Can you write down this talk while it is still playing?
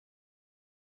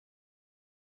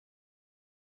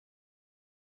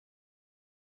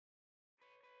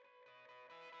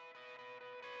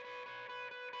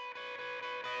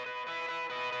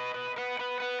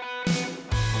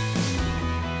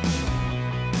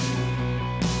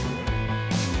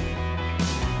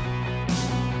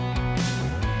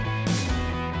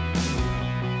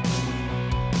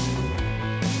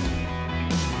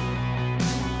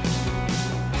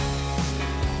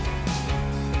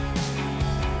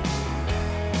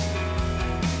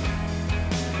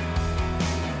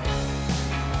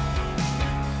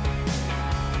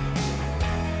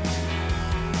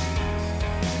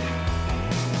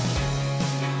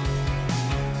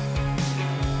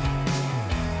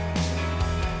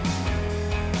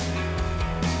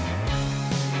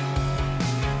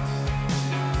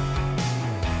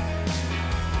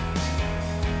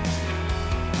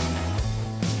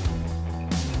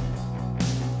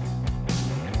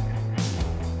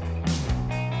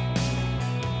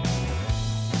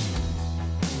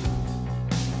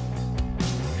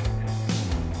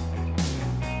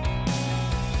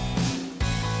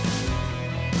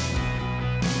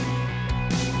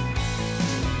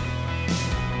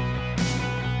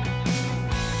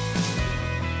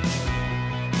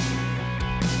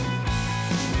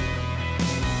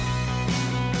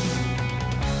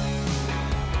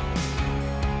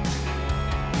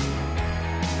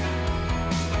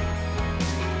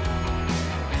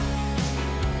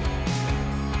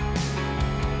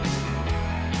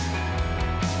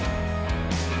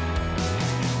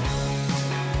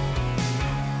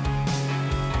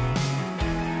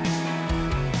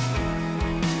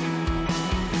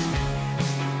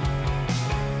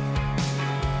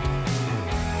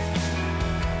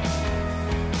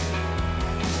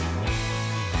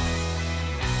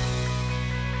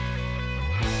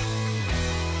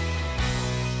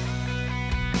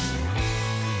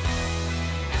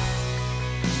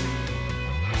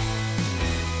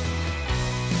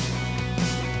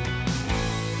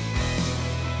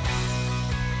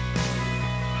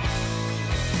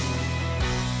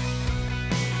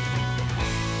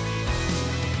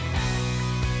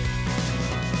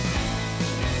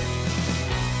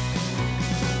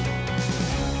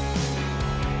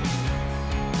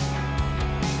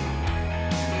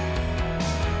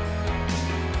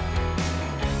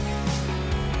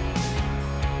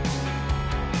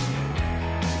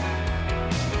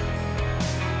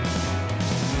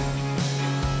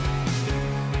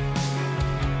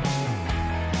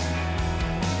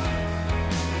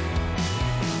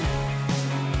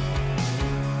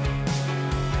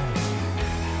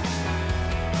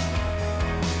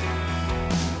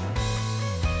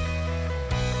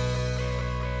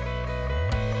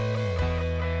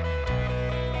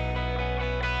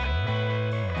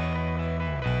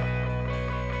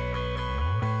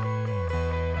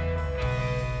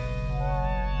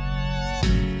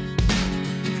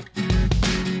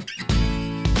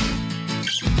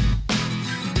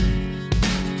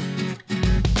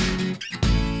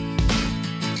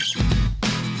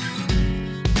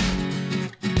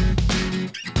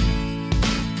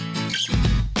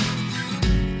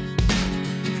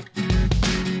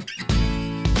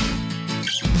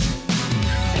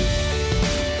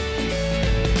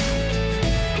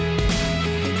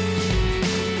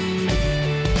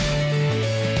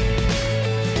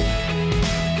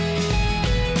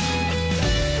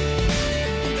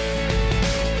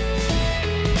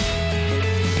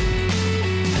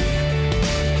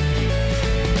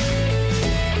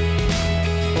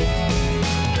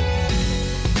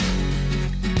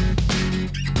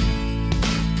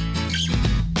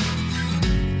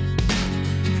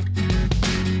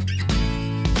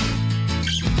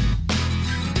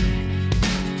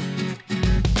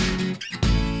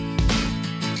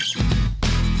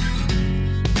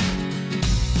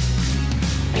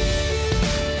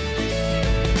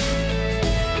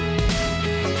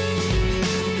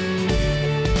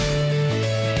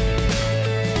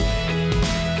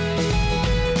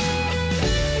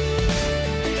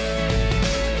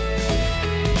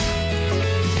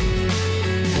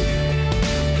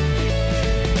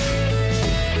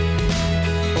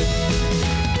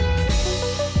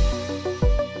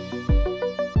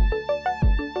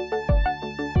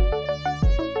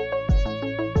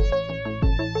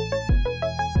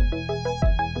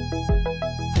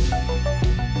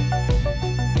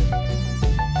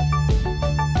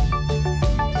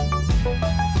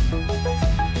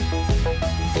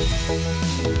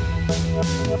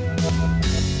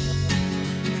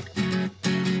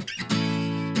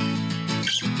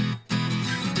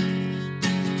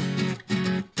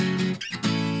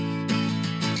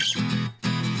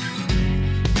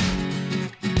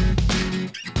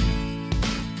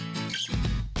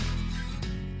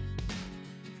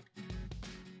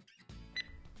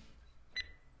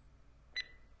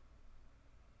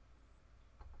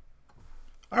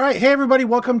All right, hey everybody,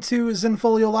 welcome to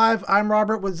Zenfolio Live. I'm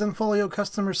Robert with Zenfolio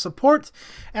Customer Support,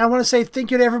 and I want to say thank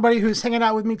you to everybody who's hanging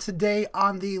out with me today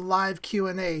on the live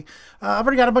Q&A. I've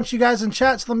already got a bunch of you guys in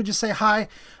chat, so let me just say hi.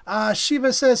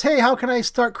 Shiva says, hey, how can I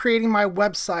start creating my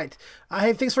website?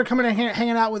 Hey, thanks for coming and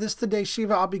hanging out with us today,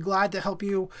 Shiva. I'll be glad to help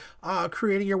you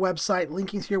creating your website,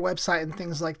 linking to your website, and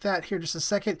things like that. Here, just a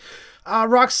second.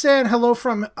 Roxanne, hello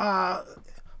from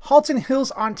Halton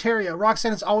Hills, Ontario.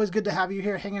 Roxanne, it's always good to have you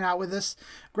here hanging out with us.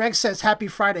 Greg says, happy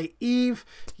Friday Eve.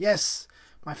 Yes,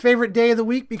 my favorite day of the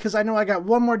week because I know I got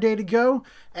one more day to go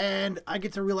and I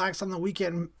get to relax on the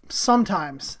weekend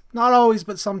sometimes. Not always,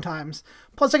 but sometimes.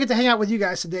 Plus, I get to hang out with you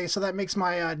guys today, so that makes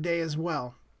my day as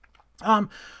well.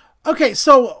 Okay,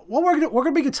 so what we're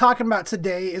gonna be talking about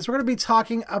today is we're gonna be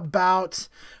talking about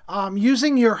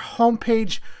using your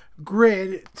homepage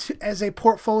grid as a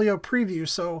portfolio preview.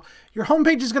 So your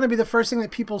homepage is going to be the first thing that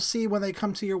people see when they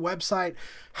come to your website.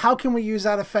 How can we use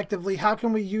that effectively? How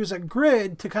can we use a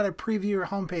grid to kind of preview your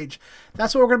homepage?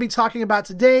 That's what we're going to be talking about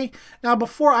today. Now,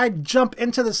 before I jump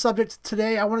into the subject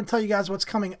today, I want to tell you guys what's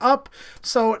coming up.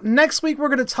 So next week, we're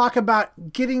going to talk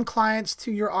about getting clients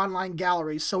to your online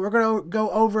gallery. So we're going to go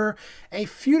over a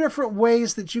few different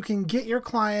ways that you can get your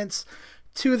clients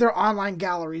to their online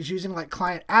galleries using like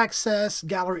client access,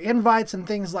 gallery invites, and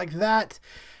things like that.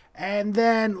 And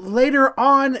then later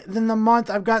on in the month,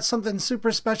 I've got something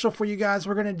super special for you guys.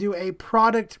 We're going to do a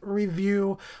product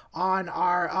review on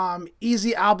our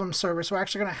Easy Album service. We're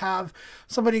actually going to have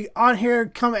somebody on here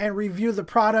come and review the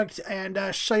product and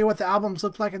show you what the albums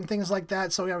look like and things like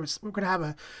that. So we're going to have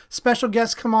a special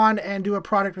guest come on and do a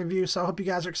product review. So I hope you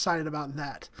guys are excited about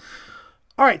that.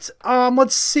 All right,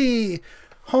 let's see.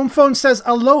 Home Phone says,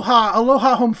 aloha,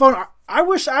 aloha Home Phone. I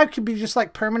wish I could be just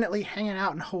like permanently hanging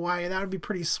out in Hawaii. That would be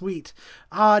pretty sweet.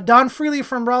 Don Freely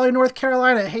from Raleigh, North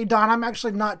Carolina. Hey, Don, I'm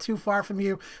actually not too far from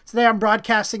you. Today I'm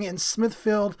broadcasting in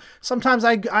Smithfield. Sometimes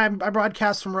I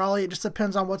broadcast from Raleigh. It just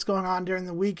depends on what's going on during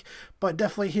the week, but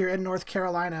definitely here in North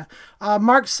Carolina.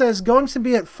 Mark says, going to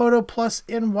be at Photo Plus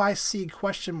NYC,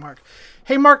 question mark.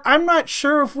 Hey, Mark, I'm not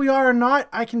sure if we are or not.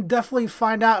 I can definitely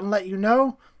find out and let you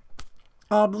know.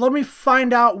 Let me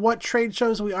find out what trade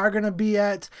shows we are going to be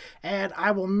at, and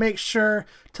I will make sure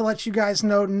to let you guys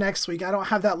know next week. I don't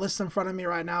have that list in front of me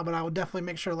right now, but I will definitely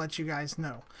make sure to let you guys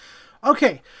know.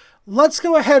 Okay, let's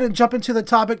go ahead and jump into the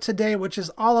topic today, which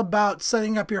is all about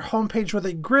setting up your homepage with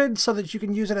a grid so that you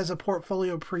can use it as a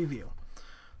portfolio preview.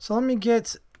 So let me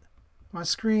get my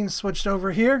screen switched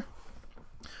over here.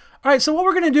 All right, so what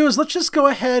we're going to do is let's just go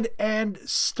ahead and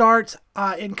start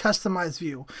in Customize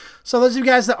View. So those of you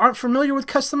guys that aren't familiar with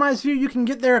Customize View, you can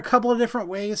get there a couple of different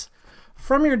ways.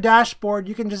 From your dashboard,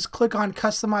 you can just click on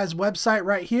Customize Website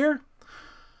right here.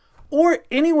 Or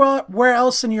anywhere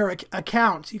else in your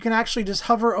account, you can actually just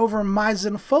hover over My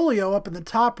Zenfolio up in the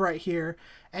top right here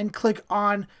and click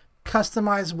on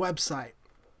Customize Website.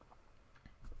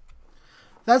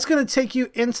 That's going to take you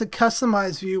into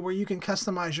Customize View where you can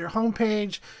customize your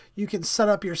homepage, you can set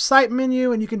up your site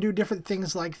menu, and you can do different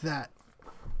things like that.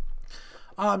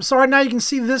 So right now you can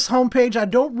see this homepage. I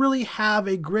don't really have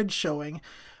a grid showing.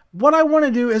 What I want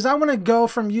to do is I want to go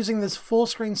from using this full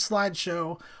screen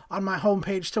slideshow on my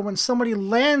homepage to when somebody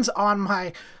lands on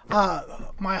my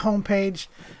my homepage,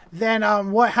 then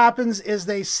what happens is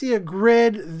they see a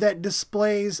grid that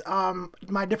displays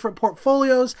my different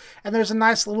portfolios, and there's a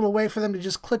nice little way for them to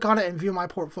just click on it and view my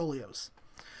portfolios.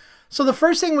 So the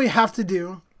first thing we have to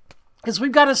do is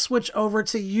we've got to switch over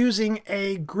to using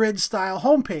a grid style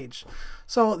homepage.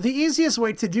 So the easiest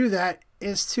way to do that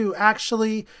is to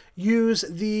actually use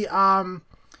the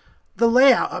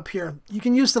layout up here. You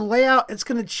can use the layout. It's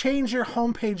going to change your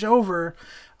homepage over,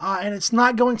 and it's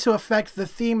not going to affect the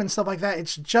theme and stuff like that.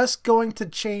 It's just going to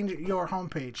change your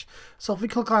homepage. So if we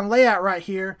click on layout right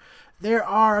here, there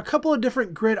are a couple of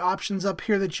different grid options up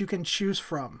here that you can choose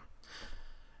from.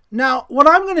 Now, what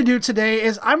I'm going to do today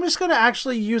is I'm just going to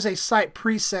actually use a site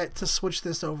preset to switch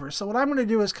this over. So what I'm going to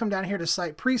do is come down here to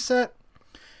site preset,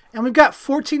 and we've got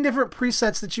 14 different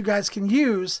presets that you guys can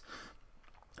use.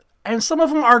 And some of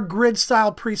them are grid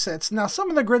style presets. Now, some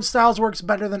of the grid styles work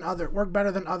better than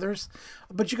others,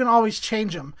 but you can always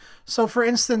change them. So for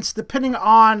instance, depending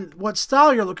on what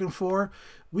style you're looking for,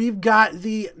 we've got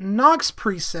the Knox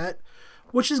preset,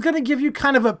 which is going to give you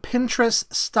kind of a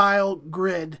Pinterest style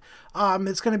grid.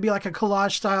 It's going to be like a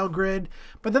collage style grid,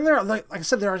 but then there are, like I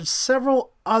said, there are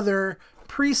several other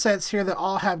presets here that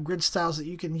all have grid styles that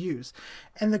you can use.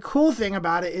 And the cool thing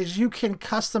about it is you can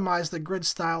customize the grid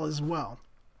style as well.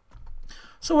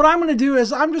 So what I'm going to do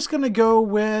is I'm just going to go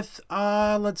with,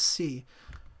 let's see.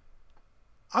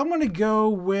 I'm going to go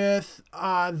with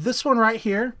this one right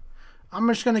here. I'm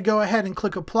just going to go ahead and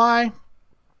click apply,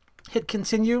 hit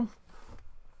continue.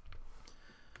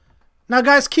 Now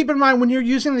guys, keep in mind when you're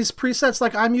using these presets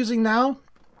like I'm using now,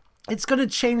 it's going to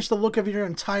change the look of your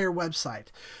entire website.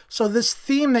 So this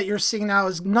theme that you're seeing now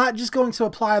is not just going to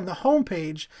apply on the home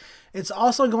page, it's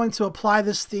also going to apply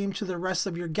this theme to the rest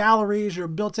of your galleries, your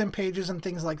built-in pages, and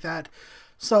things like that.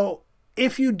 So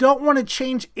if you don't want to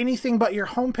change anything but your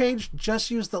home page, just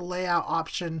use the layout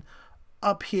option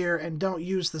up here and don't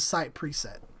use the site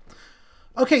preset.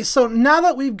 Okay, so now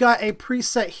that we've got a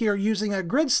preset here using a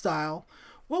grid style,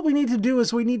 what we need to do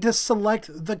is we need to select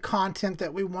the content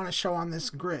that we want to show on this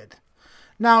grid.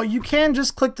 Now you can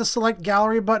just click the select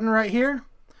gallery button right here.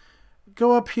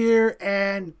 Go up here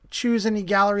and choose any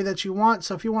gallery that you want.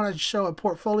 So if you want to show a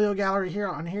portfolio gallery here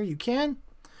on here, you can.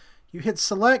 You hit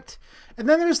select, and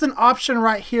then there's an option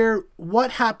right here,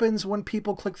 what happens when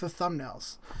people click the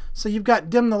thumbnails. So you've got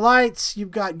dim the lights,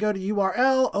 you've got go to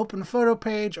URL, open photo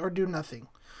page, or do nothing.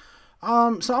 So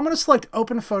I'm going to select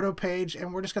open photo page,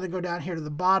 and we're just going to go down here to the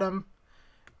bottom,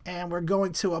 and we're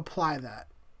going to apply that.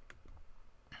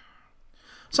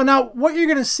 So now what you're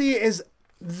going to see is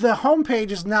the home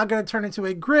page is now going to turn into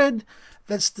a grid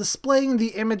that's displaying the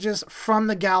images from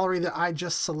the gallery that I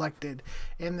just selected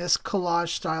in this collage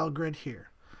style grid here.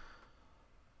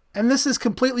 And this is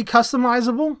completely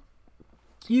customizable.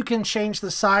 You can change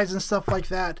the size and stuff like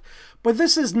that, but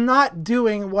this is not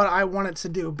doing what I want it to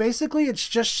do. Basically, it's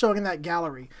just showing that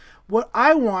gallery. What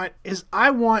I want is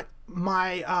I want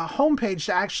my homepage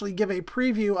to actually give a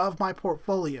preview of my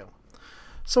portfolio.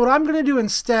 So what I'm going to do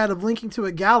instead of linking to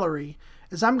a gallery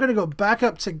is I'm going to go back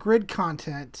up to grid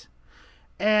content,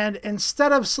 and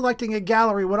instead of selecting a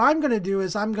gallery, what I'm going to do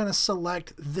is I'm going to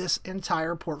select this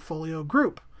entire portfolio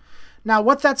group. Now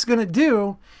what that's going to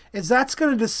do is that's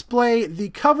going to display the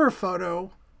cover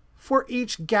photo for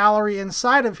each gallery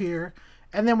inside of here,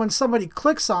 and then when somebody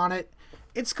clicks on it,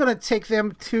 it's going to take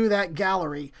them to that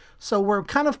gallery. So we're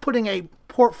kind of putting a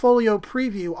portfolio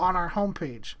preview on our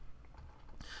homepage.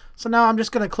 So now I'm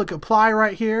just going to click apply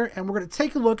right here, and we're going to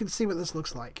take a look and see what this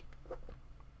looks like.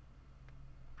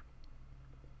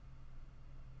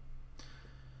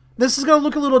 This is going to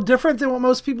look a little different than what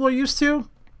most people are used to.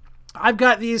 I've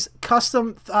got these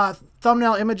custom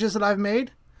thumbnail images that I've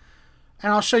made,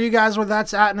 and I'll show you guys where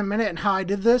that's at in a minute and how I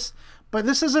did this. But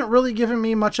this isn't really giving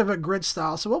me much of a grid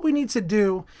style. So what we need to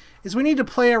do is we need to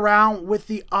play around with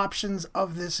the options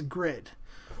of this grid.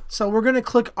 So we're going to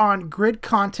click on grid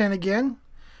content again.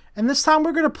 And this time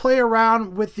we're going to play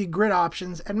around with the grid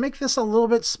options and make this a little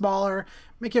bit smaller,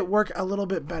 make it work a little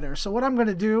bit better. So what I'm going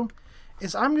to do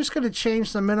is I'm just going to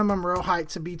change the minimum row height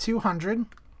to be 200.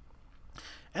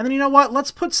 And then you know what?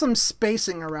 Let's put some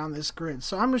spacing around this grid.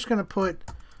 So I'm just going to put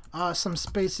some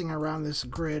spacing around this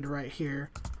grid right here.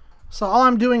 So all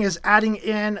I'm doing is adding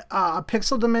in a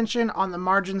pixel dimension on the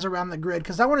margins around the grid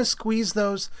because I want to squeeze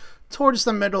those towards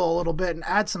the middle a little bit and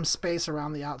add some space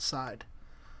around the outside.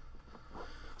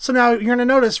 So now you're going to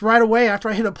notice right away after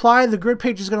I hit apply, the grid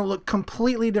page is going to look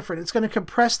completely different. It's going to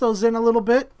compress those in a little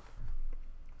bit.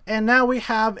 And now we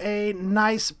have a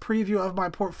nice preview of my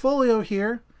portfolio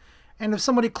here. And if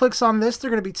somebody clicks on this,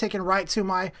 they're going to be taken right to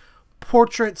my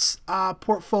portraits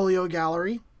portfolio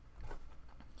gallery.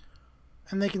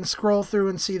 And they can scroll through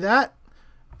and see that.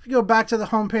 If you go back to the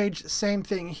home page, same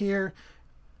thing here.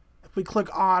 If we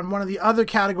click on one of the other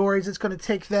categories, it's going to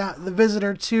take the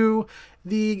visitor to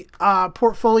the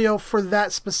portfolio for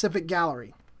that specific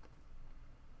gallery.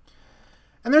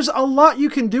 And there's a lot you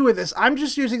can do with this. I'm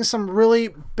just using some really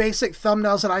basic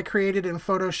thumbnails that I created in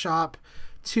Photoshop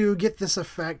to get this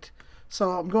effect.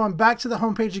 So I'm going back to the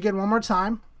home page again one more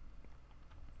time.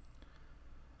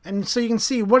 And so you can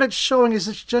see what it's showing is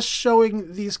it's just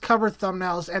showing these cover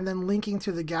thumbnails and then linking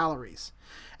to the galleries.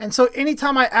 And so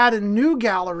anytime I add a new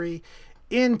gallery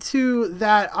into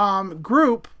that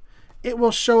group, it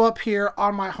will show up here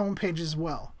on my home page as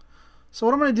well. So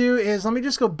what I'm going to do is let me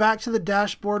just go back to the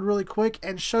dashboard really quick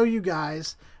and show you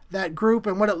guys that group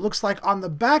and what it looks like on the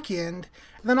back end,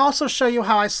 and then also show you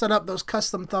how I set up those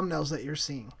custom thumbnails that you're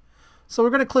seeing. So we're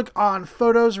going to click on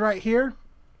photos right here.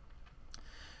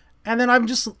 And then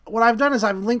what I've done is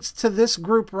I've linked to this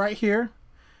group right here.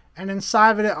 And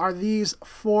inside of it are these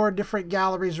 4 different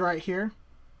galleries right here.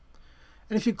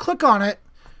 And if you click on it,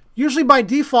 Usually by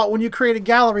default, when you create a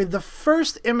gallery, the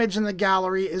first image in the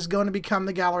gallery is going to become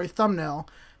the gallery thumbnail.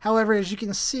 However, as you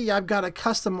can see, I've got a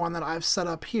custom one that I've set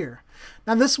up here.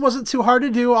 Now, this wasn't too hard to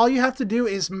do. All you have to do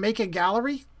is make a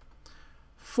gallery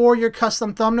for your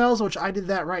custom thumbnails, which I did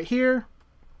that right here.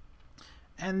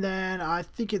 And then I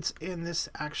think it's in this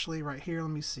actually right here.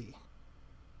 Let me see.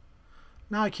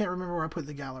 Now I can't remember where I put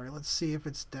the gallery. Let's see if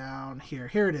it's down here.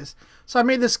 Here it is. So I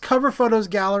made this cover photos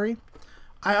gallery.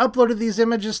 I uploaded these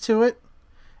images to it.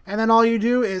 And then all you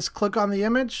do is click on the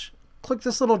image, click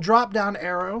this little drop down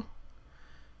arrow,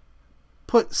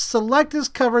 select this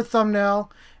cover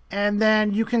thumbnail, and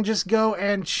then you can just go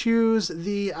and choose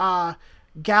the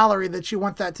gallery that you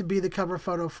want that to be the cover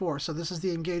photo for. So this is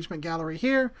the engagement gallery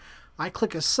here. I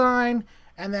click assign,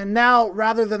 and then now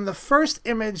rather than the first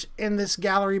image in this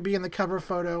gallery being the cover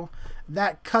photo,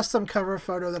 that custom cover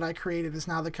photo that I created is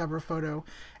now the cover photo,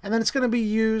 and then it's going to be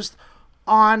used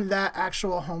on that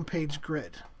actual homepage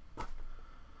grid.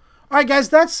 All right, guys,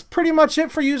 that's pretty much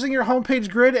it for using your homepage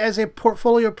grid as a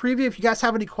portfolio preview. If you guys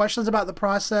have any questions about the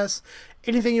process,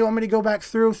 anything you want me to go back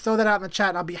through, throw that out in the chat,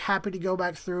 and I'll be happy to go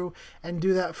back through and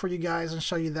do that for you guys and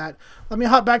show you that. Let me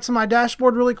hop back to my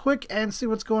dashboard really quick and see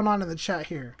what's going on in the chat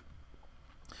here.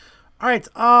 All right,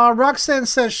 Roxanne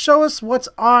says, show us what's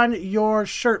on your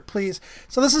shirt, please.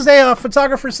 So this is a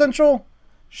Photographer Central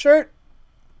shirt.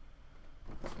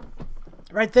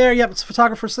 Right there, yep, it's a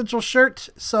Photographer Central shirt.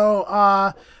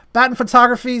 So, Batten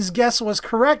Photography's guess was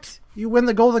correct. You win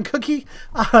the golden cookie.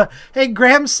 Hey,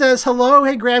 Graham says hello.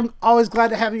 Hey, Graham, always glad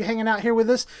to have you hanging out here with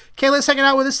us. Kayla's hanging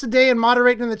out with us today and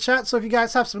moderating in the chat. So if you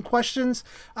guys have some questions,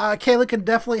 Kayla can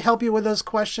definitely help you with those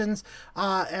questions.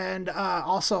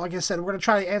 Also, like I said, we're going to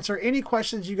try to answer any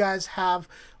questions you guys have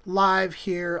live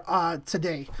here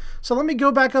today. So let me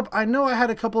go back up. I know I had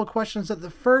a couple of questions at the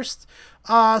first.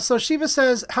 So Shiva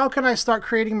says, how can I start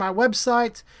creating my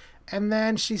website? And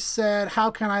then she said,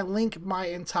 how can I link my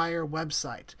entire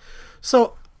website?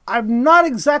 So I'm not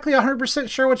exactly 100%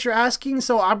 sure what you're asking,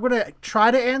 so I'm going to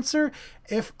try to answer.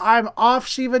 If I'm off,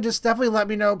 Shiva, just definitely let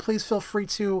me know. Please feel free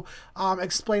to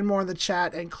explain more in the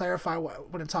chat and clarify what I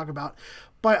want to talk about.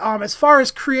 But as far as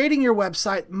creating your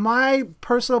website, my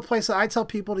personal place that I tell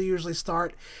people to usually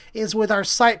start is with our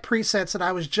site presets that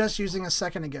I was just using a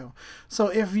second ago. So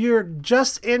if you're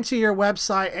just into your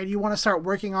website and you want to start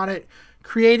working on it,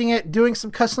 creating it, doing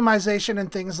some customization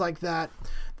and things like that,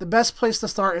 the best place to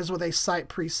start is with a site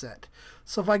preset.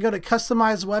 So if I go to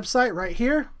customize website right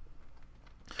here,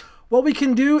 what we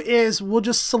can do is we'll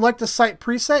just select a site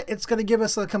preset. It's going to give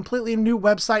us a completely new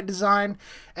website design,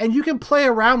 and you can play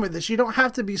around with this. You don't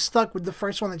have to be stuck with the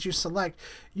first one that you select.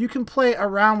 You can play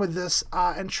around with this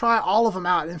and try all of them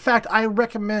out. In fact, I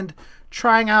recommend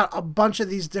trying out a bunch of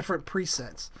these different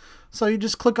presets. So you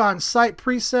just click on site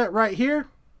preset right here.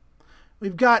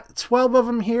 We've got 12 of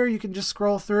them here. You can just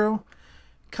scroll through,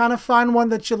 kind of find one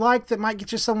that you like that might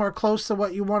get you somewhere close to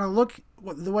what you want to look,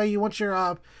 the way you want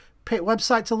your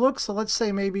website to look. So let's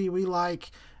say maybe we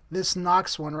like this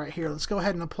Knox one right here. Let's go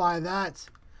ahead and apply that,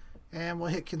 and we'll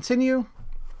hit continue.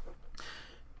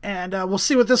 And we'll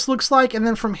see what this looks like. And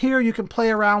then from here, you can play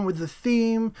around with the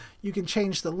theme. You can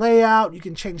change the layout. You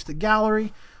can change the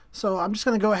gallery. So I'm just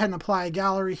going to go ahead and apply a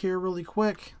gallery here really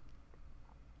quick.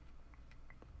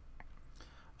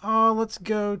 Let's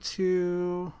go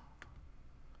to,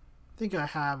 I think I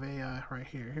have a, right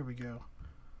here. Here we go.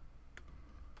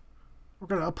 We're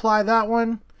going to apply that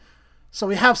one. So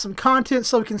we have some content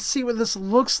so we can see what this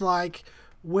looks like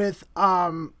with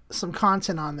some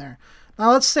content on there.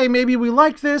 Now let's say maybe we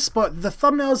like this, but the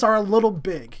thumbnails are a little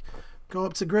big. Go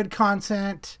up to grid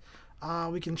content.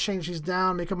 We can change these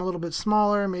down, make them a little bit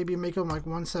smaller, maybe make them like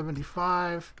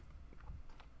 175.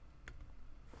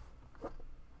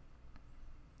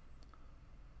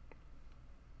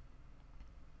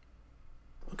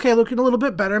 Okay, looking a little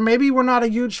bit better. Maybe we're not a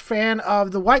huge fan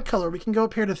of the white color. We can go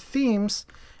up here to themes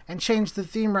and change the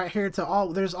theme right here to all.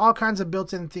 There's all kinds of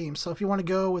built-in themes. So if you want to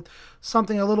go with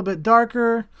something a little bit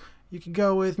darker, you could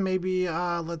go with maybe,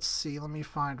 let's see, let me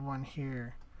find one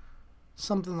here.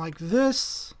 Something like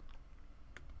this.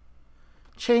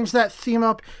 Change that theme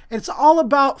up. It's all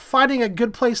about finding a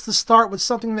good place to start with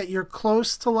something that you're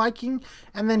close to liking,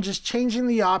 and then just changing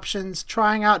the options,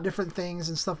 trying out different things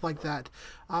and stuff like that.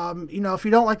 You know, if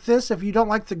you don't like this, if you don't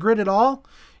like the grid at all,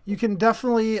 you can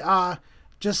definitely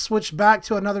just switch back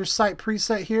to another site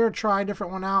preset here, try a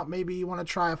different one out. Maybe you want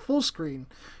to try a full screen.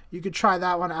 You could try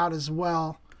that one out as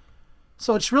well.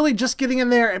 So it's really just getting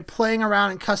in there and playing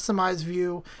around in customized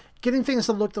view, getting things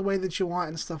to look the way that you want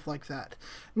and stuff like that.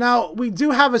 Now, we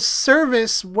do have a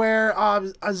service where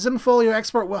a Zenfolio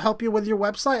expert will help you with your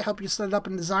website, help you set it up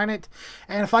and design it.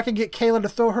 And if I can get Kayla to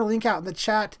throw her link out in the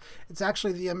chat, it's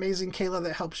actually the amazing Kayla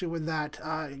that helps you with that,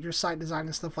 your site design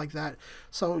and stuff like that.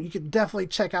 So you could definitely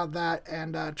check out that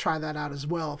and try that out as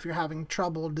well if you're having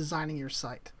trouble designing your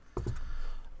site.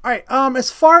 All right,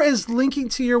 as far as linking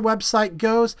to your website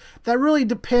goes, that really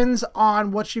depends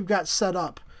on what you've got set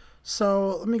up.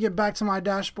 So let me get back to my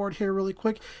dashboard here really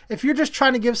quick. If you're just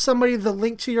trying to give somebody the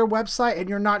link to your website and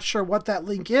you're not sure what that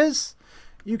link is,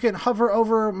 you can hover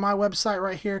over my website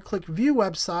right here, click View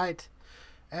Website,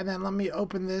 and then let me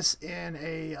open this in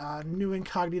a new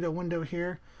incognito window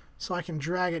here so I can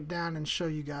drag it down and show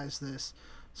you guys this.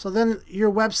 So then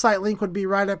your website link would be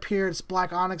right up here. It's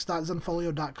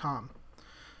blackonyx.zenfolio.com.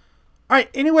 All right,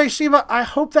 anyway, Shiva, I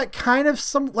hope that kind of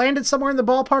landed somewhere in the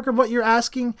ballpark of what you're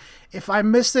asking. If I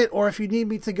missed it or if you need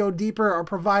me to go deeper or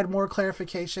provide more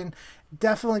clarification,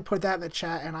 definitely put that in the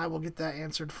chat and I will get that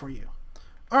answered for you.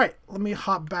 All right, let me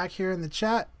hop back here in the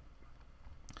chat.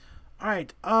 All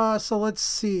right, so let's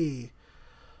see.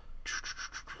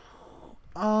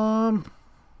 I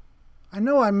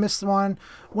know I missed one.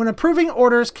 When approving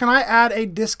orders, can I add a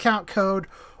discount code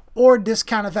or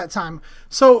discount at that time?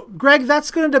 So Greg, that's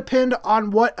going to depend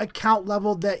on what account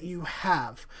level that you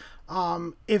have.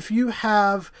 If you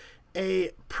have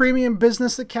a premium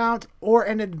business account or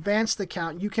an advanced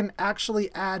account, you can actually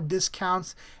add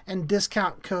discounts and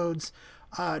discount codes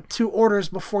to orders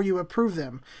before you approve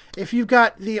them. If you've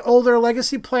got the older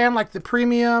legacy plan like the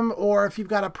premium, or if you've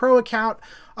got a pro account,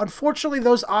 unfortunately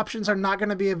those options are not going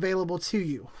to be available to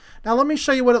you. Now let me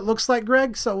show you what it looks like,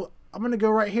 Greg. So I'm going to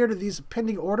go right here to these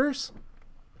pending orders.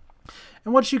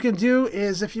 And what you can do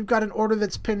is if you've got an order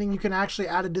that's pending, you can actually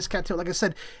add a discount to it. Like I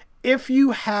said, if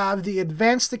you have the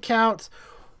advanced account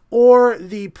or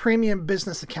the premium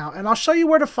business account. And I'll show you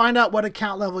where to find out what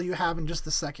account level you have in just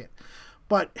a second.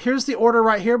 But here's the order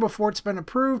right here before it's been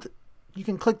approved. You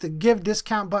can click the Give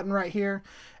Discount button right here.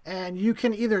 And you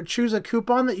can either choose a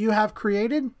coupon that you have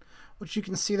created, which you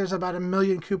can see there's about 1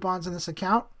 million coupons in this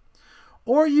account.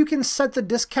 Or you can set the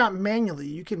discount manually.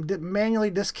 You can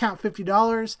manually discount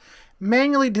 $50,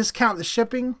 manually discount the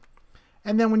shipping.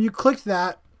 And then when you click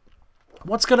that,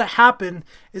 what's going to happen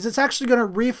is it's actually going to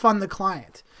refund the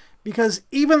client. Because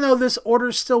even though this order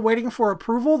is still waiting for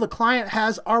approval, the client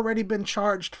has already been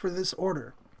charged for this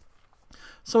order.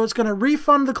 So it's going to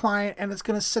refund the client and it's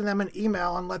going to send them an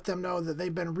email and let them know that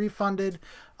they've been refunded,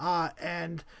 it'll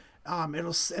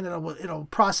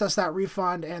process that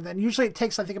refund, and then usually it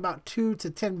takes, I think, about 2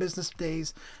 to 10 business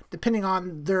days, depending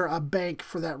on their bank,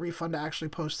 for that refund to actually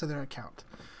post to their account.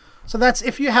 So that's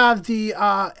if you have the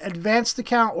advanced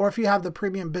account or if you have the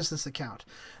premium business account.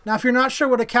 Now, if you're not sure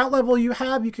what account level you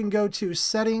have, you can go to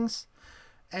Settings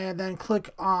and then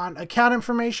click on Account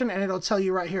Information, and it'll tell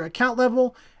you right here Account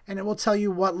Level, and it will tell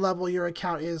you what level your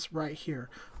account is right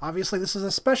here. Obviously, this is a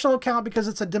special account because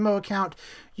it's a demo account.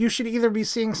 You should either be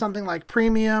seeing something like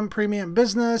Premium, Premium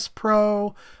Business,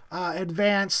 Pro,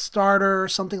 Advanced, Starter,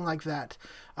 something like that.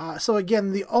 So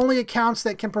again, the only accounts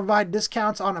that can provide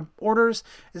discounts on orders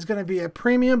is going to be a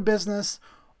Premium Business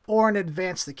or an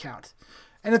Advanced account.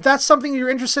 And if that's something you're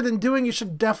interested in doing, you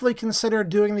should definitely consider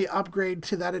doing the upgrade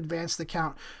to that advanced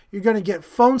account. You're going to get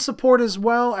phone support as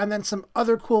well, and then some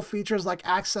other cool features like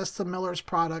access to Miller's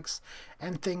products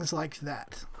and things like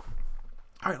that.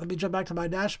 All right, let me jump back to my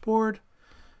dashboard.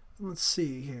 Let's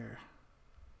see here.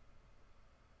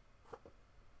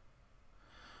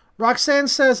 Roxanne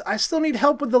says, I still need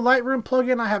help with the Lightroom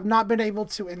plugin. I have not been able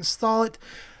to install it.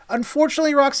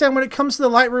 Unfortunately, Roxanne, when it comes to the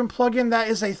Lightroom plugin, that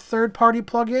is a third-party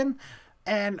plugin.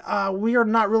 And we are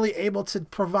not really able to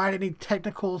provide any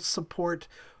technical support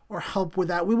or help with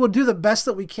that. We will do the best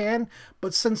that we can,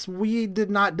 but since we did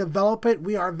not develop it,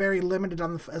 we are very limited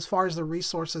on as far as the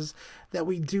resources that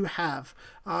we do have.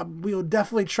 We will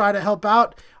definitely try to help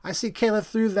out. I see Kayla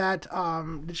threw that.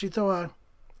 Did she throw a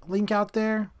link out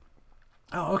there?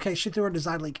 Oh, okay, she threw her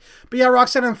design link. But yeah,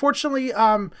 Roxanne, unfortunately,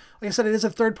 like I said, it is a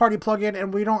third-party plugin,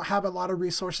 and we don't have a lot of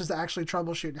resources to actually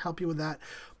troubleshoot and help you with that.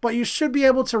 But you should be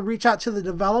able to reach out to the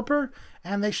developer,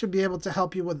 and they should be able to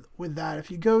help you with that. If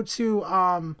you go to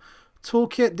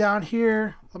Toolkit down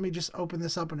here, let me just open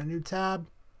this up in a new tab.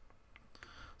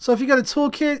 So if you go to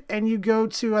Toolkit and you go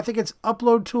to, I think it's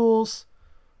Upload Tools.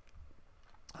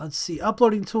 Let's see,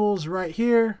 Uploading Tools right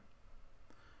here.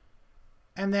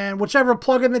 And then whichever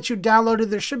plugin that you downloaded,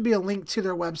 there should be a link to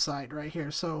their website right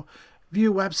here. So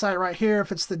view website right here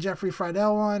if it's the Jeffrey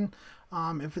Friedel one.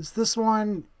 If it's this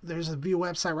one, there's a view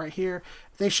website right here.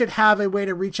 They should have a way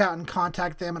to reach out and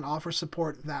contact them and offer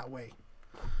support that way.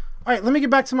 All right, let me get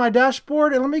back to my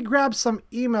dashboard and let me grab some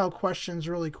email questions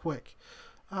really quick.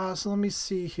 So let me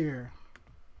see here.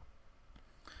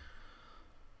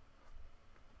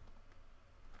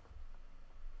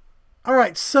 All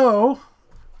right, so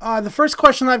the first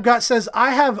question I've got says,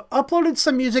 I have uploaded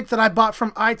some music that I bought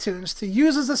from iTunes to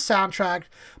use as a soundtrack,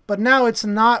 but now it's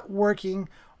not working.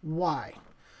 Why?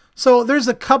 So there's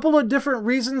a couple of different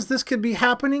reasons this could be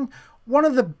happening. One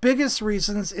of the biggest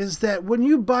reasons is that when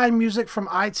you buy music from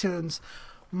iTunes,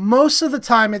 most of the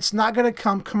time it's not going to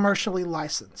come commercially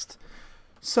licensed.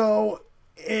 So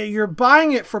you're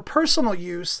buying it for personal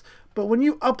use, but when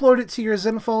you upload it to your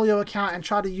Zenfolio account and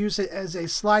try to use it as a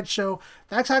slideshow,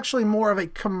 that's actually more of a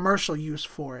commercial use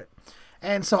for it.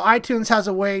 And so iTunes has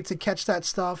a way to catch that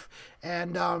stuff,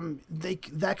 and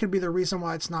that could be the reason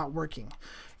why it's not working.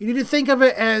 You need to think of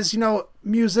it as, you know,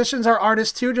 musicians are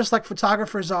artists too, just like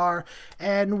photographers are,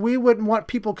 and we wouldn't want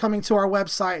people coming to our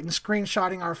website and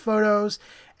screenshotting our photos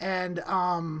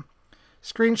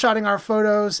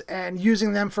and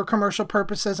using them for commercial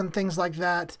purposes and things like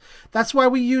that. That's why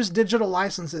we use digital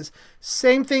licenses.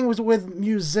 Same thing with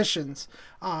musicians.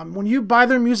 When you buy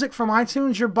their music from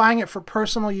iTunes, you're buying it for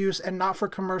personal use and not for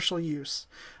commercial use.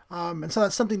 And so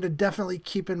that's something to definitely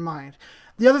keep in mind.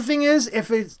 The other thing is,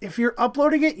 if you're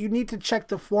uploading it, you need to check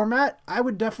the format. I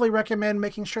would definitely recommend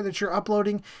making sure that you're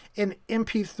uploading in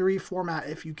MP3 format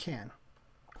if you can.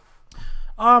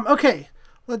 Okay,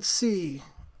 let's see.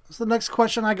 So the next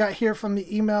question I got here from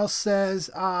the email says,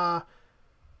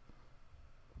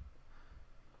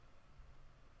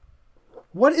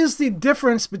 what is the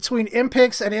difference between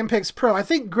MPix and MPix Pro? I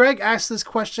think Greg asked this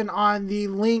question on the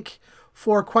link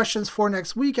for questions for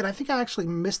next week, and I think I actually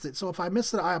missed it. So if I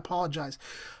missed it, I apologize.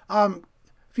 If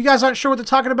you guys aren't sure what they're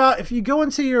talking about, if you go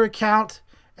into your account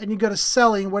and you go to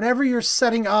selling, whenever you're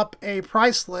setting up a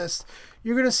price list,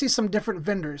 you're going to see some different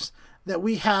vendors that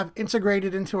we have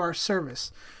integrated into our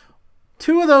service.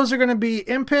 Two of those are going to be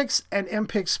MPix and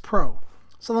MPix Pro.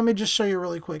 So let me just show you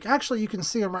really quick. Actually, you can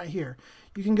see them right here.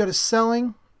 You can go to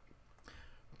selling,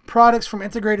 products from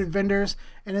integrated vendors,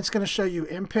 and it's going to show you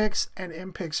MPix and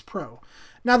MPix Pro.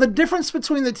 Now the difference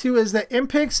between the two is that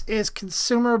MPix is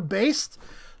consumer based.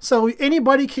 So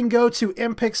anybody can go to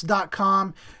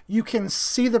mpix.com. You can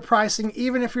see the pricing,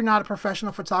 even if you're not a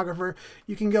professional photographer.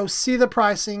 You can go see the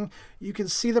pricing. You can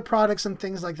see the products and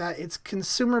things like that. It's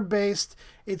consumer based.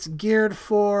 It's geared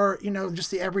for, you know, just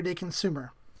the everyday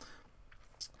consumer.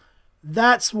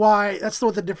 That's what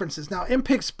the difference is. Now,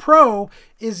 MPix Pro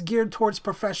is geared towards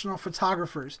professional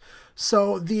photographers.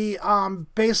 So the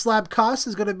base lab cost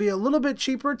is going to be a little bit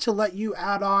cheaper to let you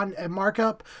add on a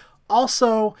markup.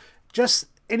 Also, just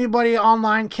anybody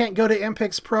online can't go to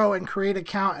MPix Pro and create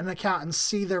an account and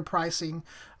see their pricing.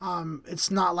 It's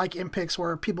not like MPix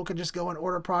where people can just go and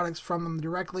order products from them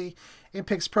directly.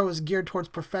 MPix Pro is geared towards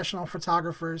professional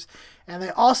photographers, and they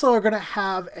also are going to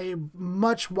have a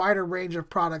much wider range of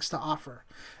products to offer.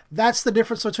 That's the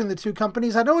difference between the two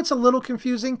companies. I know it's a little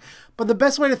confusing, but the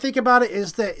best way to think about it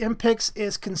is that MPix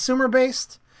is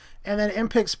consumer-based, and then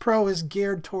MPix Pro is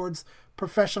geared towards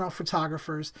professional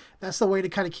photographers. That's the way to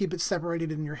kind of keep it separated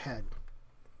in your head.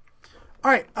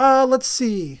 All right, let's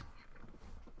see.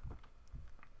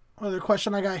 Another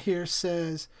question I got here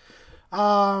says,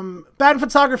 Bad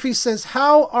Photography says,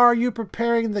 how are you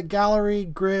preparing the gallery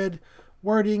grid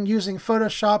wording using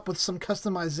Photoshop with some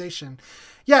customization?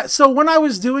 Yeah, so when I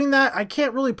was doing that, I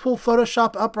can't really pull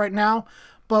Photoshop up right now,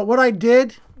 but what I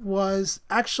did was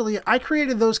actually I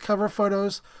created those cover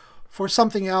photos for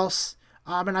something else,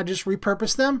 and I just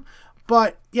repurposed them.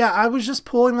 But yeah, I was just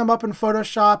pulling them up in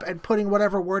Photoshop and putting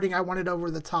whatever wording I wanted over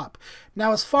the top.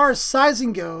 Now, as far as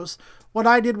sizing goes, what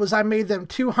I did was I made them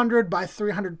 200 by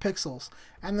 300 pixels.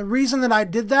 And the reason that I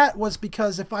did that was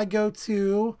because if I go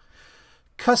to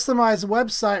customize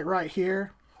website right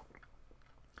here,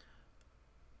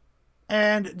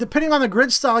 and depending on the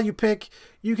grid style you pick,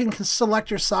 you can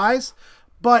select your size.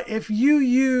 But if you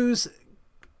use,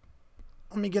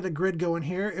 let me get a grid going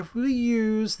here. If we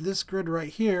use this grid right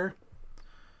here,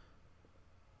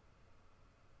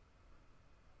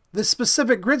 this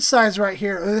specific grid size right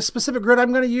here, or this specific grid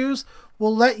I'm going to use,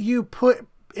 will let you put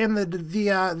in the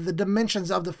dimensions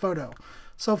of the photo.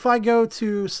 So if I go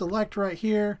to select right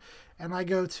here, and I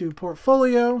go to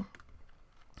portfolio,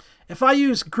 if I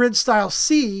use grid style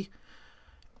C,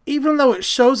 even though it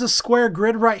shows a square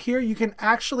grid right here, you can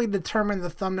actually determine the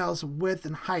thumbnail's width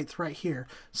and height right here.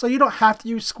 So you don't have to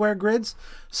use square grids.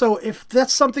 So if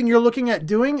that's something you're looking at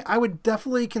doing, I would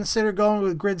definitely consider going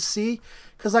with grid C,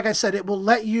 because like I said, it will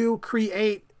let you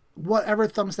create whatever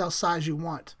thumbnail size you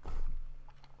want.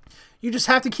 You just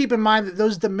have to keep in mind that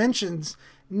those dimensions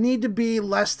need to be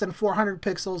less than 400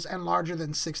 pixels and larger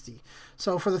than 60.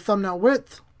 So for the thumbnail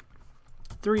width,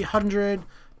 300,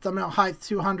 thumbnail height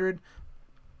 200.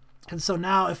 And so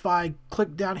now if I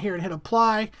click down here and hit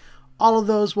apply, all of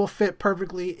those will fit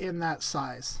perfectly in that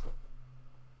size.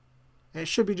 It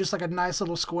should be just like a nice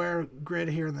little square grid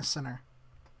here in the center.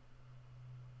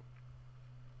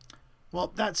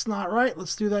 Well, that's not right.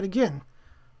 Let's do that again.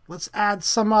 Let's add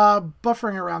some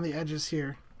buffering around the edges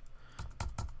here.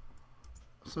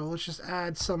 So let's just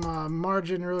add some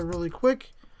margin really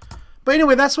quick. But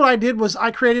anyway, that's what I did, was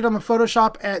I created on the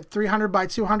Photoshop at 300 by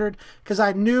 200 because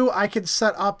I knew I could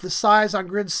set up the size on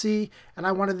grid C, and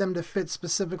I wanted them to fit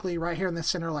specifically right here in the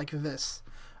center like this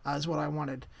is what I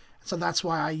wanted. So that's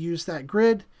why I used that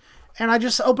grid. And I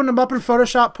just opened them up in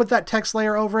Photoshop, put that text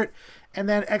layer over it, and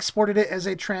then exported it as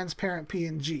a transparent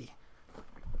PNG.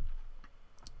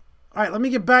 All right, let me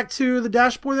get back to the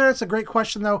dashboard there. It's a great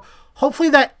question, though. Hopefully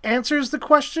that answers the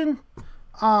question.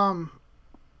 Hopefully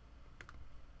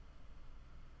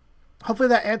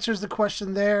that answers the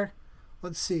question there.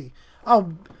 Let's see.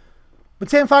 Oh,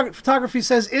 Batan Photography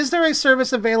says, is there a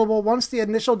service available once the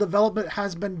initial development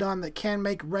has been done that can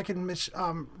make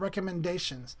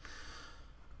recommendations?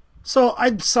 So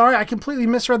I'm sorry, I completely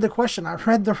misread the question. I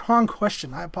read the wrong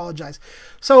question. I apologize.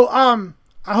 So I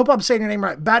hope I'm saying your name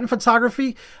right. Batten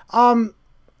Photography. I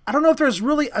don't know if there's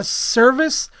really a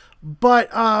service,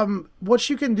 but what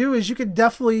you can do is you can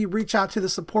definitely reach out to the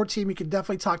support team. You can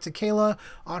definitely talk to Kayla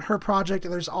on her project.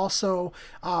 And there's also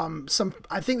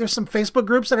I think there's some Facebook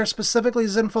groups that are specifically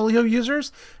Zenfolio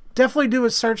users. Definitely do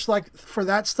a search like for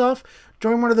that stuff.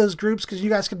 Join one of those groups because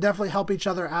you guys can definitely help each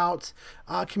other out,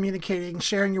 communicating,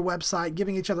 sharing your website,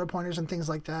 giving each other pointers and things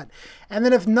like that. And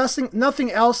then if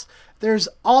nothing else, there's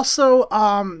also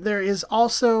there is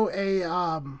also a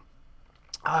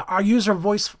our user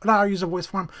voice, not our user voice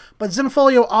forum, but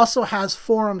Zenfolio also has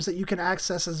forums that you can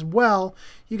access as well.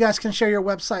 You guys can share your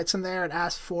websites in there and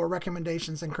ask for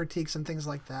recommendations and critiques and things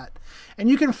like that. And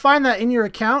you can find that in your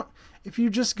account if you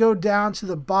just go down to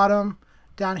the bottom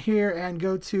down here and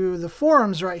go to the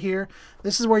forums right here.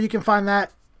 This is where you can find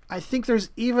that. I think there's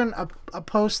even a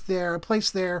post there, a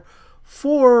place there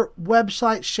for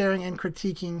website sharing and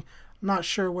critiquing. I'm not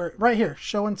sure where. Right here,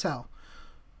 show and tell.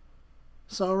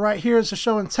 So right here is a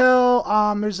show and tell.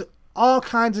 There's all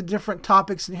kinds of different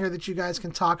topics in here that you guys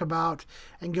can talk about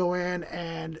and go in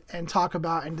and talk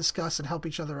about and discuss and help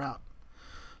each other out.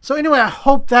 So anyway, I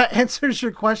hope that answers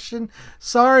your question.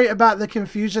 Sorry about the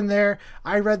confusion there.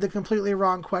 I read the completely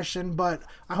wrong question, but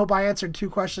I hope I answered two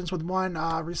questions with one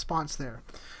response there.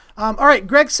 All right,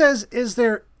 Greg says, is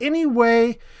there any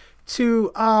way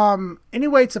to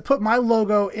put my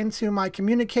logo into my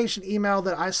communication email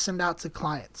that I send out to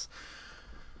clients?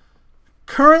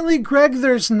 Currently, Greg,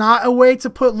 there's not a way to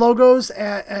put logos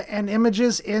and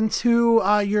images into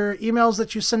your emails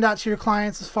that you send out to your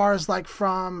clients, as far as like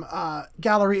from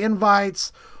gallery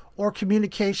invites or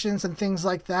communications and things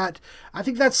like that. I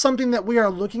think that's something that we are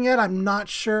looking at. I'm not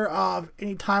sure of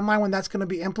any timeline when that's going to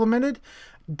be implemented.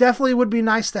 Definitely would be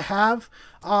nice to have.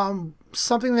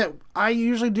 Something that I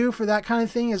usually do for that kind of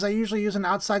thing is I usually use an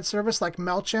outside service like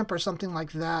MailChimp or something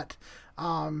like that.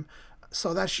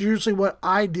 So that's usually what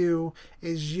I do,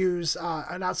 is use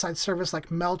an outside service like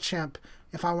MailChimp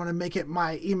if I want to make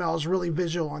my emails really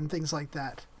visual and things like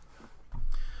that.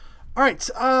 All right,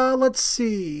 let's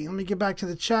see. Let me get back to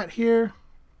the chat here.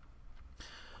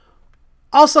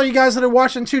 Also, you guys that are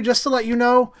watching too, just to let you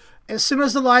know, as soon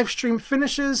as the live stream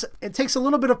finishes, it takes a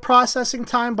little bit of processing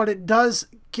time, but it does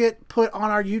get put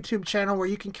on our YouTube channel where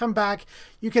you can come back.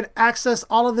 You can access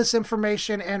all of this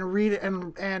information and read it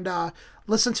and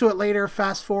listen to it later,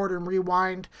 fast forward and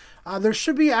rewind. There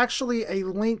should be actually a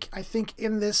link, I think,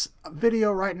 in this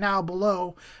video right now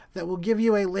below that will give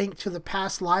you a link to the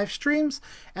past live streams,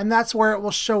 and that's where it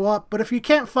will show up. But if you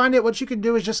can't find it, what you can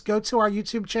do is just go to our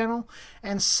YouTube channel,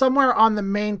 and somewhere on the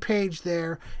main page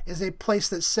there is a place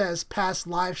that says past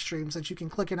live streams that you can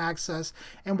click and access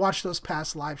and watch those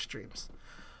past live streams.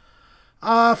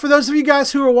 For those of you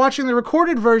guys who are watching the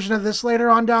recorded version of this later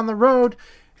on down the road,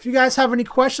 if you guys have any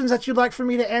questions that you'd like for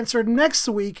me to answer next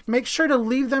week, make sure to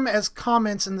leave them as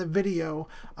comments in the video.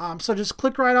 So just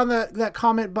click right on that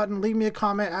comment button, leave me a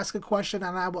comment, ask a question,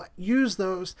 and I will use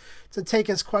those to take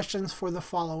as questions for the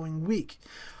following week.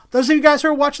 Those of you guys who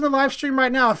are watching the live stream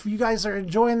right now, if you guys are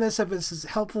enjoying this, if this is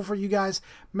helpful for you guys,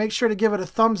 make sure to give it a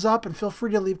thumbs up and feel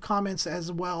free to leave comments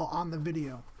as well on the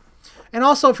video. And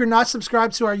also, if you're not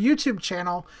subscribed to our YouTube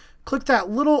channel, click that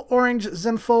little orange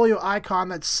Zenfolio icon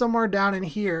that's somewhere down in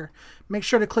here. Make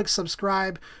sure to click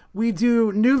subscribe. We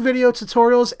do new video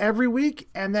tutorials every week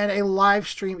and then a live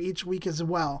stream each week as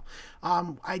well.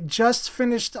 I just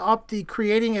finished up the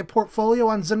Creating a Portfolio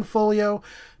on Zenfolio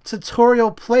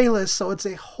tutorial playlist, so it's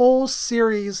a whole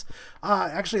series.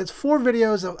 Actually, it's 4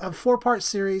 videos, a 4-part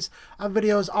series of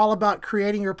videos all about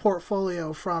creating your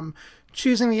portfolio, from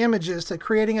choosing the images to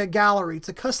creating a gallery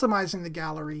to customizing the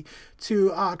gallery to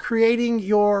creating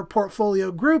your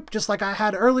portfolio group just like I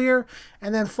had earlier,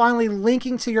 and then finally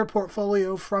linking to your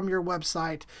portfolio from your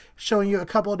website, showing you a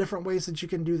couple of different ways that you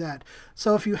can do that.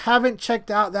 So if you haven't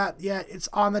checked out that yet, it's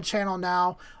on the channel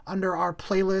now under our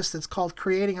playlist. It's called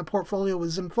Creating a Portfolio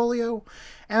with Zenfolio,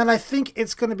 and then I think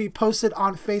it's going to be posted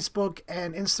on Facebook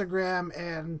and Instagram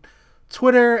and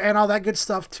Twitter and all that good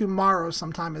stuff tomorrow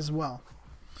sometime as well.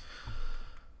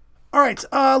 All right,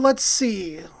 let's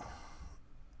see.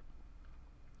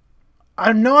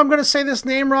 I know I'm going to say this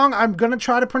name wrong. I'm going to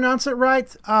try to pronounce it right.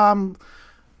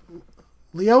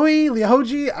 Leoji,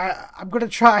 I'm going to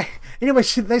try. Anyway,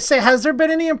 they say, has there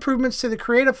been any improvements to the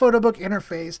Create a Photo Book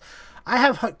interface? I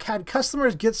have had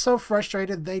customers get so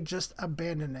frustrated they just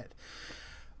abandon it.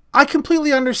 I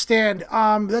completely understand.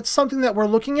 That's something that we're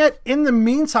looking at. In the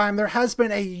meantime, there has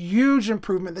been a huge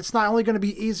improvement that's not only going to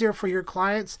be easier for your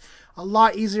clients, a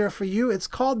lot easier for you. It's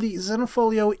called the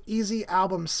Zenfolio Easy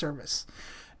Album Service.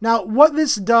 Now, what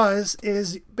this does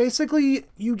is basically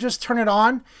you just turn it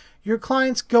on. Your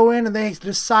clients go in and they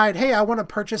decide, hey, I want to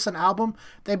purchase an album.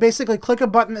 They basically click a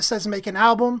button that says make an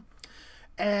album.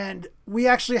 And we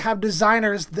actually have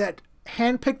designers that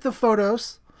handpick the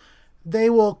photos.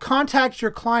 They will contact your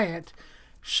client,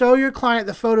 show your client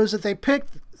the photos that they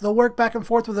picked. They'll work back and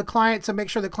forth with the client to make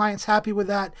sure the client's happy with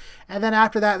that. And then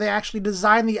after that, they actually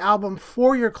design the album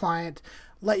for your client,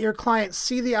 let your client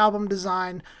see the album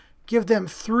design, give them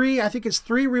 3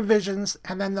 revisions,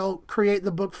 and then they'll create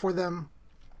the book for them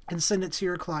and send it to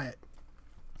your client.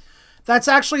 That's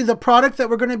actually the product that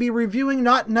we're going to be reviewing,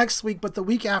 not next week, but the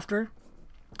week after.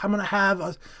 I'm going to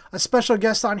have a special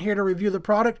guest on here to review the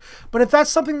product. But if that's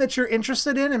something that you're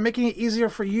interested in and making it easier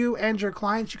for you and your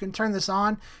clients, you can turn this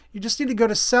on. You just need to go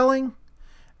to Selling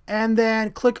and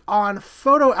then click on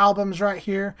Photo Albums right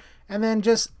here, and then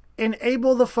just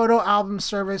enable the photo album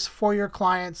service for your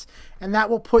clients, and that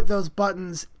will put those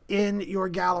buttons in your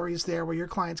galleries there where your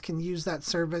clients can use that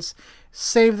service,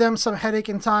 save them some headache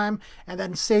and time, and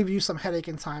then save you some headache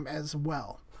and time as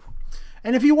well.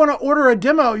 And if you want to order a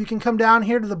demo, you can come down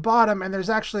here to the bottom, and there's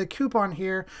actually a coupon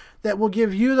here that will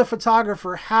give you, the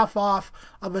photographer, half off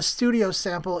of a studio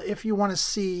sample if you want to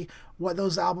see what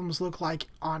those albums look like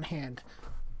on hand.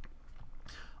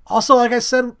 Also, like I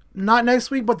said, not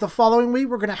next week, but the following week,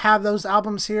 we're going to have those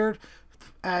albums here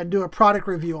and do a product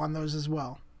review on those as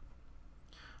well.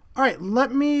 All right,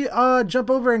 let me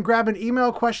jump over and grab an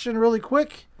email question really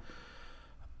quick.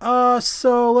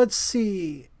 So let's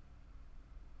see.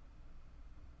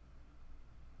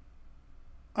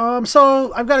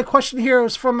 So I've got a question here. It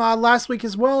was from last week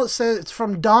as well. It says it's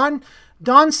from Don.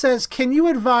 Don says, can you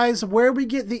advise where we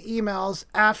get the emails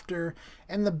after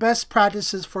and the best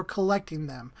practices for collecting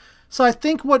them? So I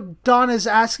think what Don is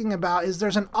asking about is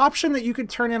there's an option that you can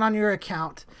turn in on your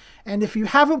account. And if you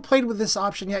haven't played with this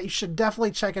option yet, you should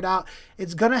definitely check it out.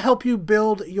 It's going to help you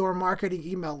build your marketing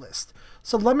email list.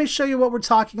 So let me show you what we're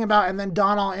talking about, and then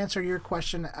Don, I'll answer your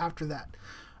question after that.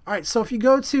 All right, so if you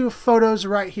go to Photos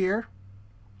right here,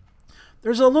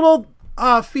 there's a little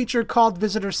feature called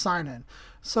Visitor Sign-In.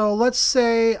 So let's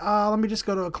say, let me just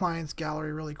go to a client's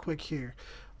gallery really quick here.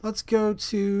 Let's go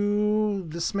to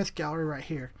the Smith gallery right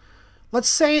here. Let's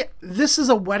say this is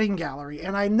a wedding gallery,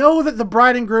 and I know that the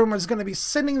bride and groom is going to be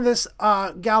sending this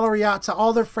gallery out to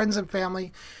all their friends and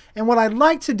family. And what I'd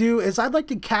like to do is I'd like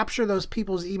to capture those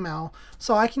people's email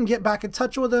so I can get back in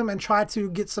touch with them and try to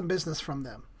get some business from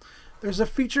them. There's a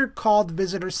feature called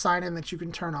Visitor Sign-In that you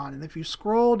can turn on. And if you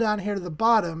scroll down here to the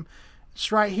bottom,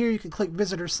 it's right here. You can click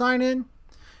Visitor Sign-In,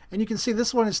 and you can see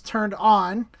this one is turned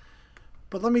on.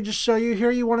 But let me just show you here.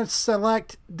 You want to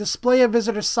select Display a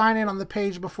Visitor Sign-In on the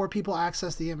page before people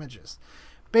access the images.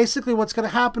 Basically, what's going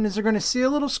to happen is they're going to see a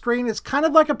little screen. It's kind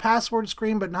of like a password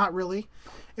screen, but not really.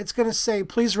 It's going to say,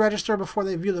 please register before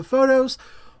they view the photos.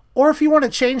 Or if you want to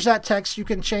change that text, you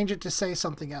can change it to say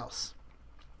something else.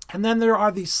 And then there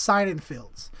are these sign-in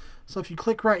fields. So if you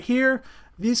click right here,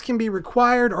 these can be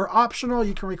required or optional.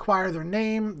 You can require their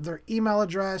name, their email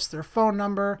address, their phone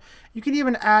number. You can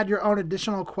even add your own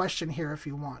additional question here if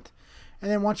you want. And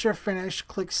then once you're finished,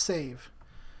 click Save.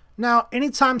 Now,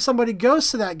 anytime somebody goes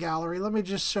to that gallery, let me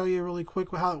just show you really quick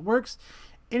how it works.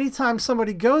 Anytime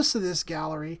somebody goes to this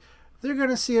gallery, they're going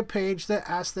to see a page that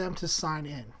asks them to sign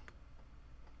in.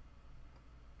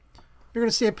 You're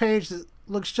going to see a page that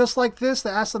looks just like this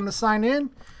that asks them to sign in.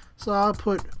 So I'll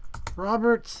put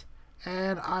Robert,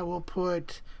 and I will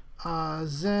put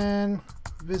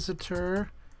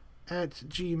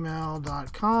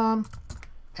zenvisitor@gmail.com,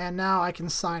 and now I can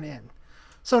sign in.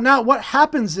 So now what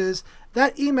happens is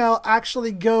that email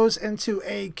actually goes into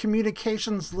a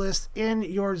communications list in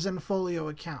your Zenfolio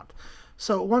account.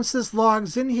 So once this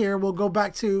logs in here, we'll go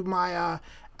back to my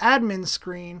admin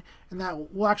screen, and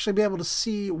that we'll actually be able to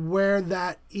see where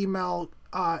that email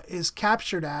is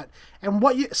captured at, and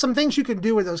some things you can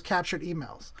do with those captured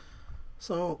emails.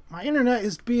 So my internet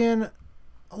is being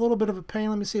a little bit of a pain.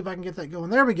 Let me see if I can get that going.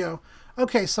 There we go.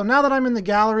 Okay, so now that I'm in the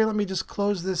gallery, let me just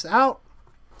close this out.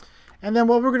 And then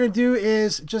what we're going to do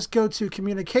is just go to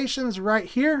communications right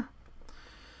here.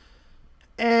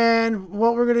 And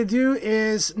what we're going to do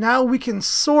is now we can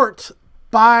sort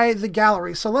by the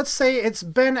gallery. So let's say it's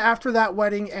been after that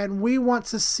wedding and we want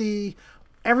to see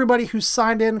everybody who's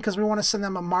signed in because we want to send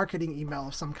them a marketing email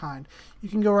of some kind. You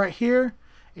can go right here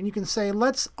and you can say,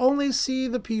 let's only see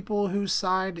the people who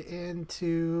signed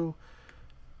into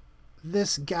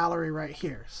this gallery right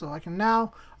here. So I can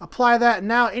now apply that, and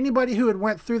now anybody who had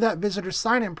went through that visitor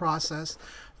sign-in process,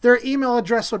 their email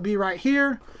address would be right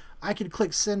here. I could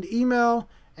click send email,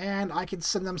 and I could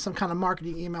send them some kind of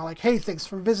marketing email like, hey, thanks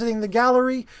for visiting the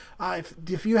gallery.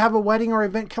 If you have a wedding or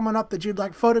event coming up that you'd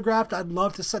like photographed, I'd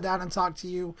love to sit down and talk to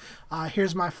you.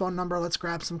 Here's my phone number. Let's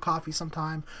grab some coffee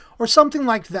sometime, or something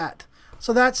like that.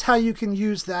 So that's how you can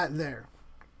use that there.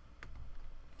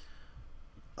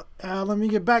 Let me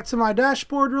get back to my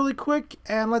dashboard really quick,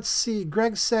 and let's see.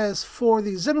 Greg says, for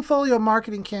the Zenfolio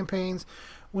marketing campaigns,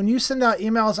 when you send out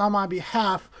emails on my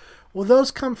behalf, will those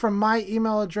come from my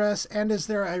email address, and is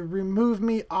there a remove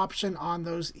me option on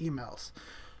those emails?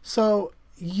 So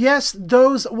yes,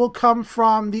 those will come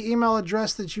from the email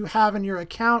address that you have in your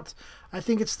account. I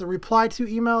think it's the reply to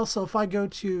email. So if I go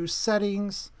to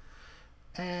settings,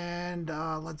 and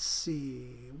let's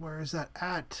see, where is that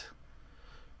at?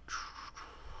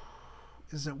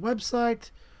 Is it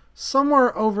website?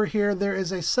 Somewhere over here there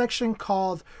is a section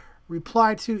called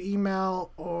reply to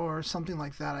email or something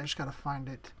like that. I just gotta find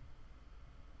it.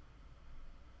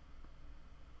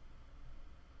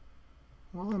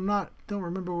 Well, don't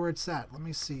remember where it's at. Let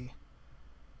me see.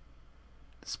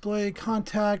 Display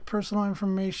contact, personal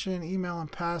information, email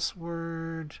and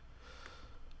password.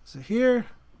 Is it here?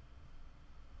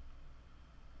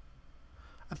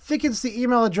 I think it's the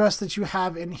email address that you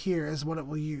have in here is what it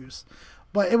will use.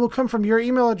 But it will come from your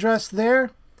email address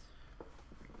there.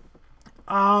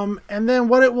 And then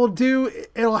what it will do,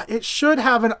 it should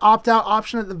have an opt-out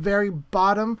option at the very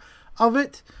bottom of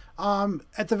it.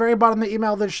 At the very bottom of the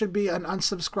email, there should be an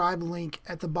unsubscribe link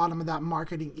at the bottom of that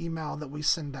marketing email that we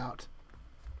send out.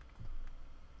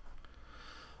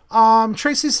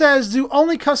 Tracy says, do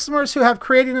only customers who have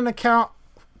created an account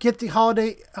get the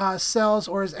holiday sales,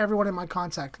 or is everyone in my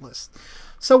contact list?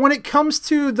 So when it comes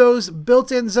to those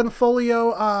built-in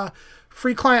Zenfolio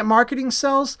free client marketing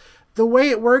cells, the way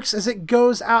it works is it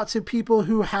goes out to people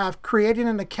who have created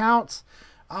an account.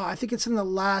 I think it's in the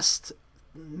last,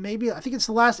 I think it's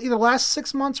either last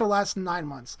 6 months or last 9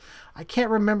 months. I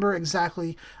can't remember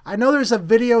exactly. I know there's a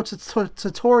video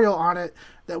tutorial on it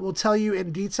that will tell you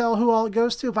in detail who all it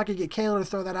goes to. If I could get Kayla to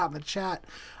throw that out in the chat.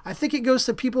 I think it goes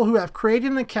to people who have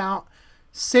created an account,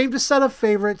 saved a set of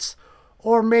favorites,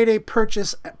 or made a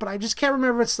purchase, but I just can't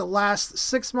remember if it's the last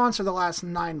 6 months or the last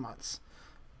 9 months.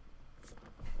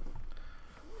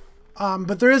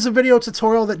 But there is a video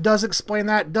tutorial that does explain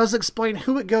that, does explain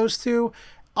who it goes to,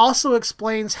 also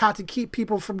explains how to keep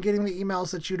people from getting the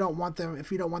emails that you don't want them,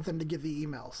 if you don't want them to get the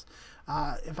emails.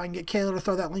 If I can get Kayla to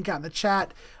throw that link out in the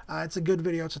chat, it's a good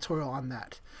video tutorial on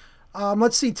that.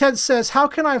 Let's see, Ted says, how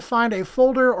can I find a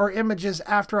folder or images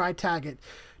after I tag it?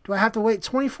 Do I have to wait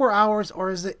 24 hours, or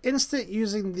is it instant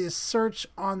using the search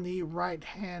on the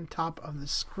right-hand top of the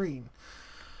screen?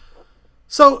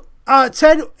 So,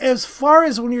 Ted, as far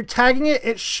as when you're tagging it,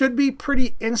 it should be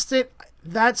pretty instant.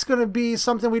 That's going to be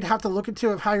something we'd have to look into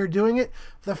of how you're doing it.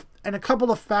 And a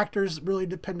couple of factors really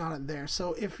depend on it there.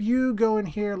 So if you go in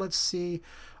here, let's see,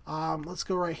 let's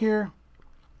go right here.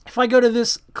 If I go to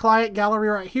this client gallery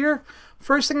right here,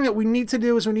 first thing that we need to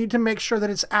do is we need to make sure that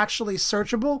it's actually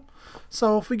searchable.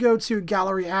 So if we go to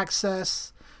gallery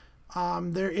access,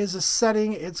 there is a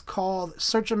setting, it's called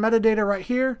search and metadata right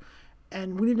here.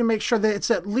 And we need to make sure that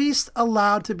it's at least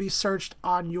allowed to be searched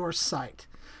on your site.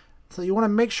 So you want to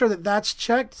make sure that that's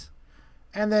checked.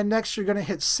 And then next you're going to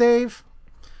hit save.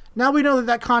 Now we know that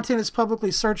that content is publicly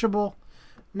searchable.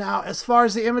 Now, as far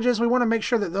as the images, we want to make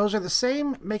sure that those are the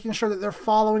same, making sure that they're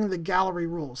following the gallery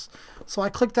rules. So I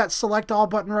click that select all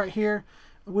button right here.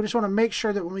 We just want to make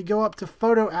sure that when we go up to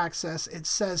photo access, it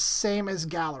says same as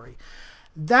gallery.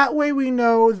 That way we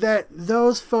know that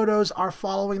those photos are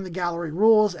following the gallery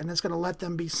rules, and it's going to let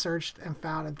them be searched and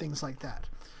found and things like that.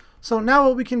 So now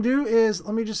what we can do is,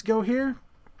 let me just go here,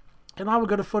 and I will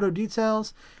go to photo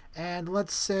details, and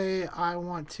let's say I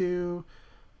want to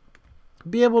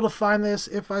be able to find this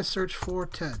if I search for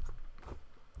Ted.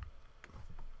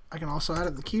 I can also add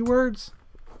in the keywords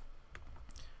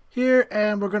here,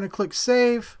 and we're going to click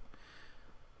save.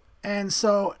 And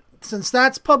so since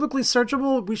that's publicly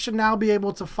searchable, we should now be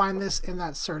able to find this in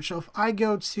that search. So if I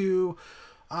go to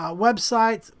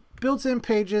website, built-in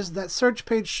pages, that search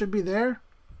page should be there.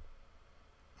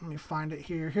 Let me find it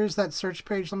here. Here's that search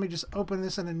page. Let me just open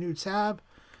this in a new tab.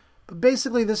 But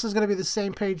basically, this is going to be the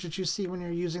same page that you see when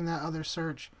you're using that other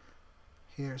search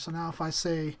here. So now if I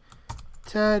say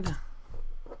Ted,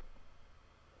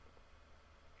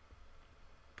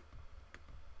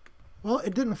 well,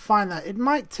 it didn't find that. It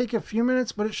might take a few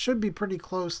minutes, but it should be pretty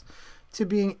close to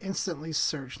being instantly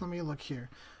searched. Let me look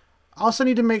here. I also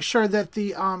need to make sure that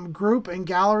the group and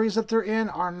galleries that they're in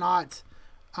are not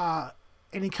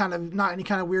any kind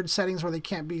of weird settings where they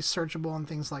can't be searchable and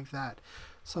things like that.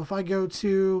 So if I go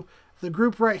to the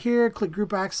group right here, click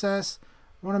group access,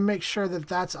 I want to make sure that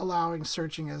that's allowing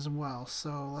searching as well.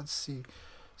 So let's see.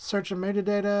 Search and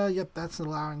metadata. Yep, that's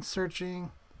allowing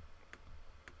searching.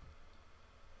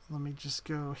 Let me just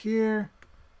go here,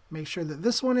 make sure that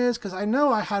this one is, because I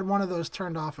know I had one of those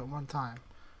turned off at one time.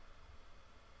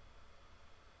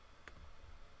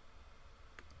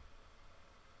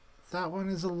 That one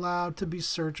is allowed to be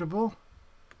searchable.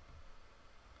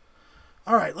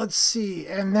 All right, let's see.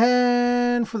 And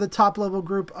then for the top level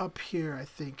group up here, I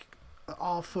think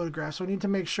all photographs. So we need to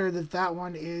make sure that that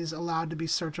one is allowed to be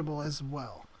searchable as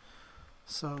well.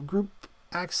 So group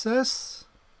access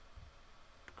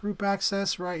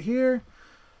right here,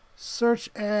 search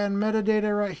and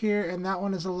metadata right here, and that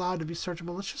one is allowed to be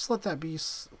searchable. Let's just let that be,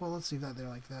 well, let's leave that there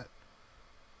like that.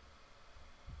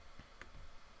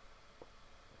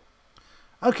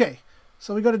 Okay,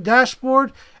 so we go to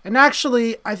dashboard, and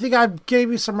actually, I think I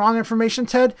gave you some wrong information,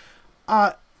 Ted.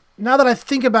 Now that I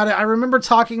think about it, I remember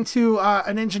talking to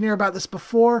an engineer about this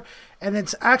before, and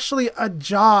it's actually a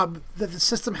job that the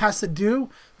system has to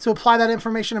do to apply that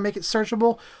information and make it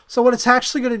searchable. So what it's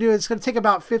actually going to do is it's going to take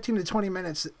about 15 to 20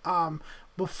 minutes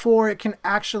before it can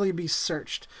actually be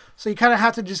searched. So you kind of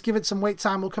have to just give it some wait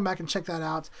time. We'll come back and check that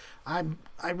out. I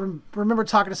remember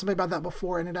talking to somebody about that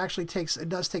before, and it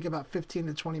does take about 15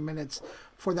 to 20 minutes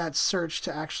for that search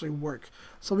to actually work.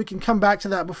 So we can come back to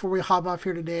that before we hop off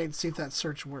here today and see if that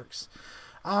search works.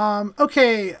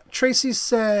 Okay, Tracy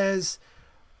says,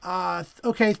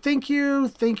 okay, thank you,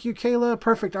 Kayla.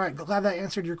 Perfect. All right, glad that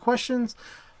answered your questions.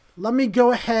 Let me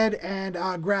go ahead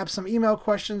and grab some email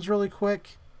questions really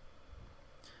quick.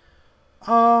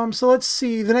 So let's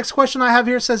see. The next question I have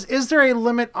here says, is there a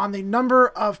limit on the number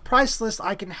of price lists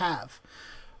I can have?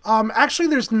 Actually,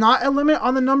 there's not a limit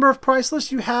on the number of price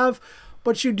lists you have,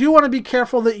 but you do want to be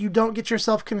careful that you don't get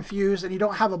yourself confused and you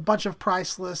don't have a bunch of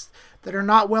price lists that are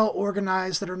not well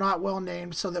organized, that are not well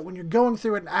named, so that when you're going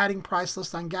through and adding price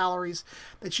lists on galleries,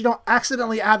 that you don't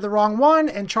accidentally add the wrong one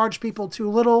and charge people too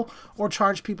little or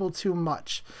charge people too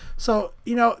much. So,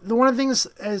 you know, one of the things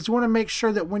is you want to make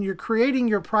sure that when you're creating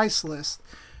your price list,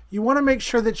 you want to make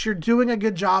sure that you're doing a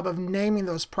good job of naming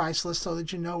those price lists so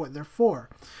that you know what they're for.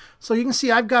 So you can see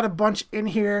I've got a bunch in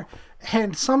here,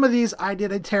 and some of these I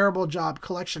did a terrible job.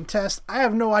 Collection test, I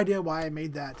have no idea why I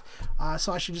made that,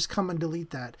 so I should just come and delete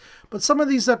that. But some of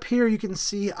these up here you can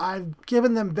see I've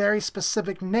given them very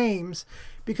specific names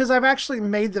because I've actually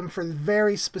made them for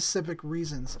very specific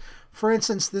reasons. For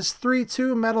instance, this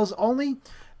 3-2 metals only,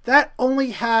 that only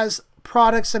has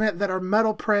products in it that are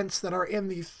metal prints that are in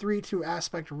the 3-2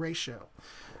 aspect ratio.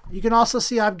 You can also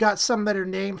see I've got some that are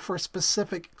named for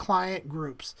specific client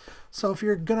groups. So if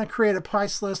you're going to create a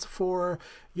price list for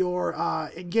your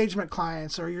engagement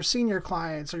clients or your senior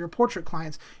clients or your portrait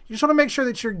clients, you just want to make sure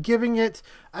that you're giving it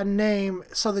a name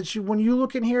so that when you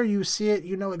look in here, you see it,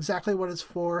 you know exactly what it's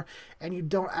for, and you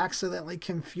don't accidentally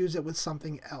confuse it with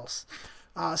something else.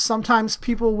 Sometimes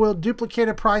people will duplicate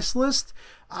a price list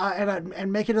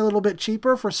and make it a little bit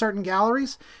cheaper for certain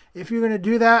galleries. If you're going to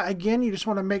do that, again, you just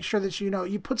want to make sure that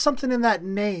you put something in that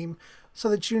name so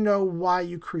that you know why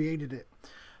you created it.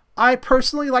 I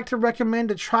personally like to recommend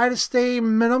to try to stay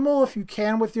minimal if you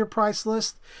can with your price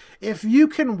list. If you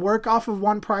can work off of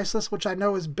one price list, which I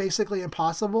know is basically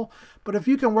impossible, but if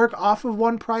you can work off of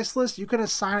one price list, you can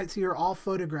assign it to your all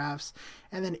photographs,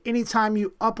 and then anytime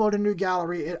you upload a new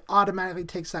gallery, it automatically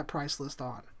takes that price list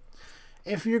on.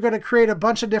 If you're going to create a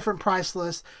bunch of different price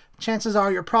lists, chances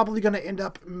are you're probably going to end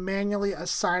up manually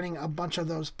assigning a bunch of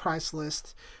those price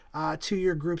lists to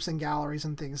your groups and galleries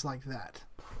and things like that.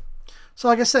 So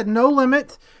like I said, no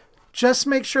limit. Just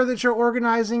make sure that you're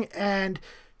organizing, and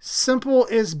simple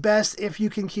is best if you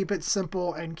can keep it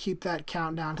simple and keep that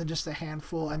count down to just a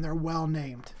handful and they're well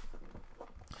named.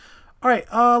 All right,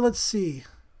 let's see.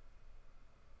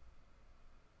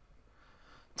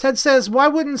 Ted says, why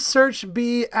wouldn't search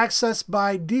be accessed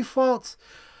by default?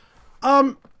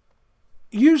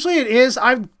 Usually it is.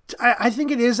 I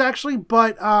think it is actually,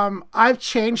 but I've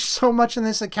changed so much in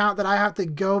this account that I have to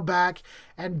go back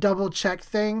and double check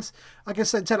things. Like I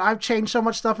said, Ted, I've changed so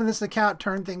much stuff in this account,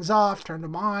 turned things off, turned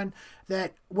them on,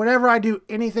 that whenever I do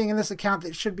anything in this account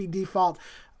that should be default,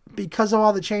 because of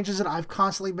all the changes that I've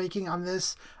constantly making on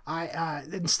this,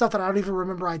 and stuff that I don't even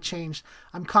remember I changed,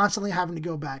 I'm constantly having to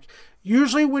go back.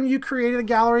 Usually when you create a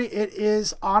gallery, it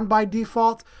is on by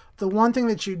default. The one thing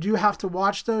that you do have to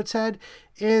watch though, Ted,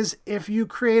 is if you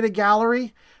create a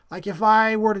gallery, like if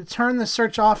I were to turn the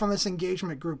search off on this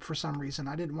engagement group for some reason,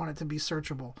 I didn't want it to be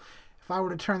searchable. If I were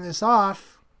to turn this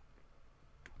off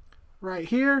right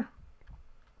here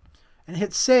and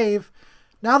hit save,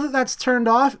 now that that's turned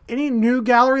off, any new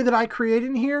gallery that I create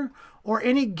in here or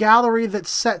any gallery that's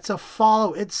set to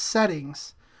follow its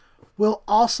settings will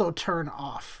also turn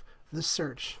off the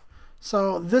search.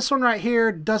 So this one right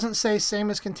here doesn't say same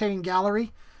as containing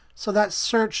gallery, so that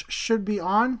search should be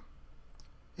on.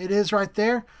 It is right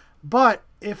there. But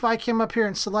if I came up here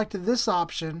and selected this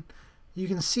option, you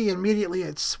can see immediately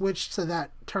it switched to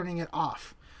that, turning it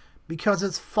off, because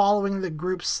it's following the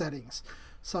group settings.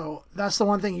 So that's the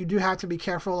one thing you do have to be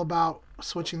careful about,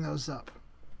 switching those up.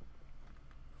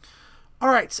 All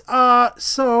right,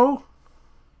 so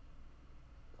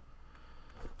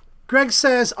Greg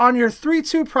says, on your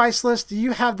 3-2 price list, do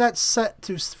you have that set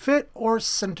to fit or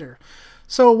center?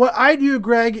 So what I do,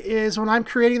 Greg, is when I'm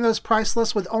creating those price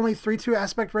lists with only 3-2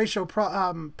 aspect ratio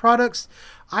products,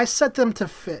 I set them to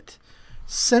fit.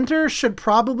 Center should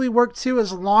probably work too,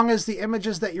 as long as the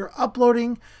images that you're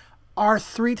uploading are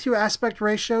 3-2 aspect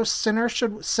ratio. Center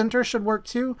should work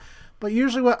too, but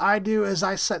usually what I do is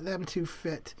I set them to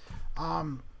fit.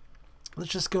 Let's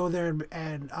just go there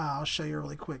and I'll show you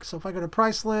really quick. So if I go to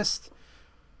price list,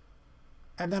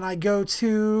 and then I go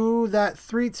to that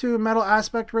 3-2 metal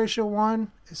aspect ratio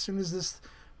one, as soon as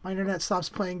my internet stops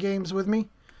playing games with me.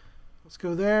 Let's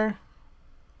go there.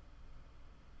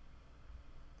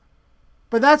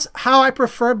 But that's how I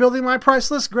prefer building my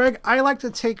price list, Greg. I like to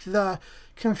take the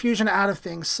confusion out of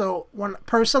things. So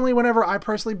whenever I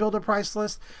personally build a price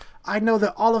list, I know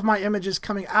that all of my images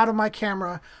coming out of my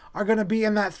camera are going to be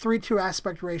in that 3-2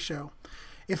 aspect ratio.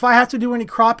 If I have to do any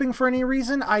cropping for any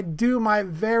reason, I do my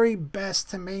very best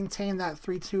to maintain that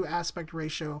 3-2 aspect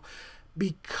ratio,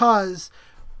 because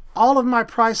all of my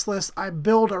price lists I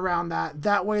build around that.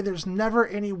 That way there's never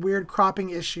any weird cropping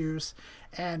issues,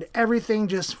 and everything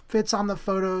just fits on the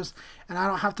photos, and I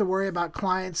don't have to worry about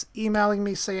clients emailing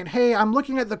me saying, hey, I'm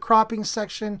looking at the cropping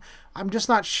section, I'm just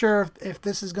not sure if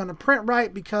this is going to print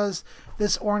right because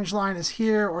this orange line is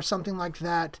here or something like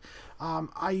that.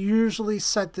 I usually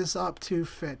set this up to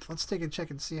fit. Let's take a check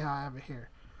and see how I have it here.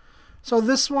 So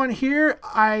this one here,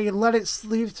 I let it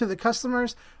leave to the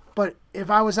customers, but if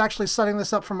I was actually setting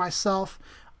this up for myself,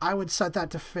 I would set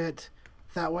that to fit.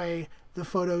 That way the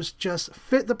photos just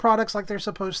fit the products like they're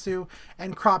supposed to,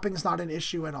 and cropping is not an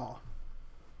issue at all.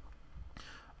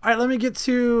 All right, let me get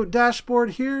to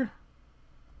dashboard here.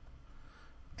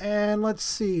 And let's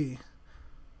see.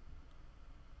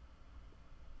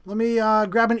 Let me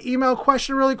grab an email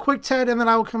question really quick, Ted, and then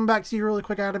I will come back to you really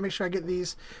quick. I got to make sure I get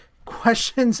these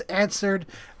questions answered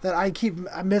that I keep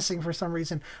missing for some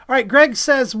reason. All right, Greg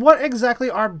says, what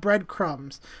exactly are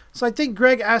breadcrumbs? So I think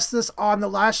Greg asked this on the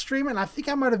last stream, and I think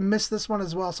I might have missed this one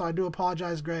as well, so I do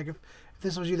apologize, Greg, if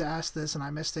this was you that asked this and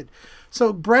I missed it.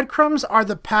 So breadcrumbs are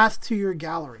the path to your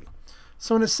gallery.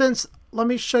 So in a sense, let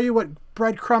me show you what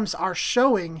breadcrumbs are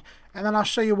showing, and then I'll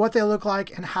show you what they look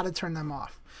like and how to turn them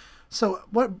off. So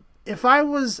what if I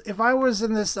was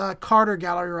in this Carter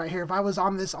gallery right here, if I was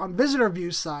on this on visitor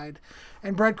view side,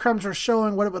 and breadcrumbs are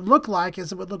showing what it would look like,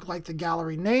 is it would look like the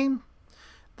gallery name,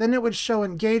 then it would show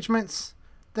engagements,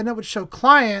 then it would show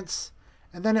clients,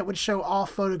 and then it would show all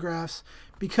photographs,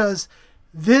 because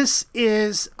this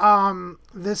is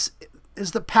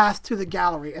the path to the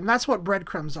gallery, and that's what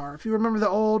breadcrumbs are. If you remember the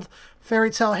old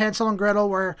fairy tale Hansel and Gretel,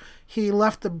 where he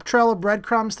left the trail of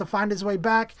breadcrumbs to find his way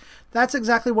back, that's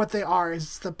exactly what they are.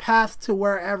 It's the path to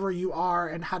wherever you are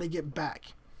and how to get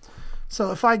back.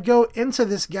 So if I go into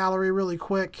this gallery really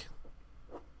quick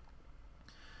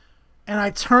and I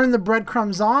turn the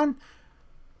breadcrumbs on,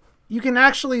 you can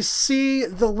actually see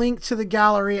the link to the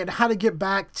gallery and how to get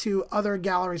back to other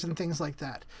galleries and things like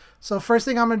that. So first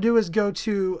thing I'm going to do is go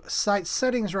to site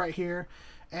settings right here,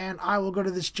 and I will go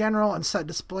to this general and set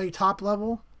display top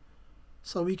level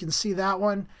so we can see that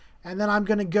one. And then I'm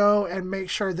going to go and make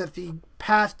sure that the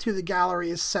path to the gallery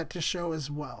is set to show as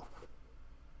well.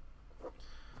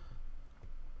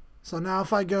 So now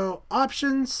if I go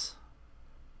options,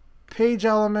 page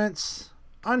elements,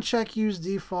 uncheck use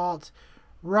default,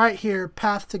 right here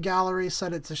path to gallery,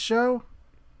 set it to show,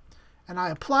 and I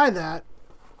apply that,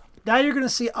 now you're going to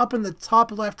see up in the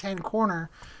top left hand corner,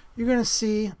 you're going to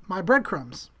see my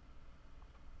breadcrumbs.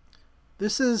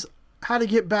 This is how to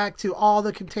get back to all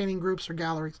the containing groups or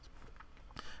galleries.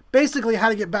 Basically how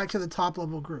to get back to the top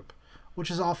level group,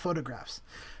 which is all photographs.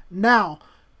 Now,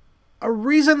 a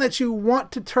reason that you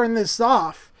want to turn this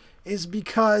off is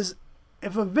because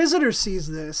if a visitor sees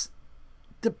this,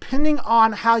 depending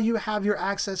on how you have your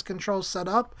access controls set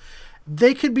up,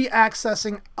 they could be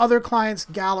accessing other clients'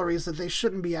 galleries that they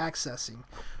shouldn't be accessing,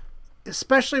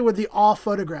 especially with the all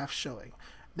photographs showing.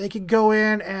 They could go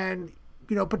in and,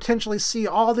 you know, potentially see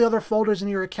all the other folders in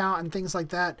your account and things like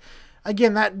that.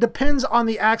 Again, that depends on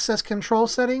the access control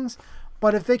settings,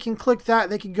 but if they can click that,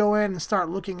 they can go in and start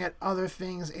looking at other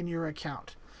things in your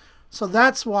account. So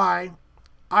that's why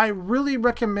I really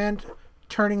recommend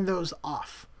turning those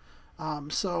off.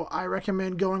 So I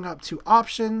recommend going up to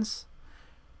options,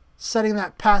 setting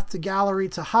that path to gallery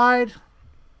to hide.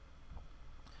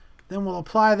 Then we'll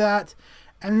apply that.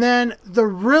 And then the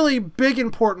really big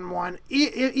important one,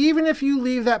 even if you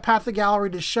leave that path to gallery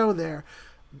to show there,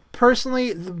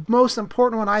 personally, the most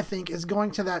important one I think is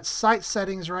going to that site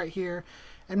settings right here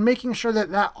and making sure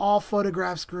that that all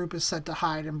photographs group is set to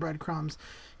hide in breadcrumbs.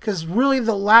 Because really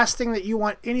the last thing that you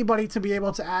want anybody to be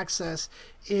able to access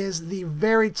is the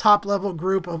very top level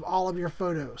group of all of your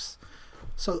photos.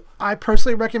 So I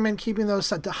personally recommend keeping those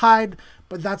set to hide,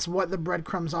 but that's what the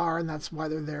breadcrumbs are, and that's why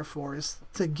they're there for, is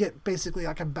to get basically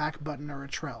like a back button or a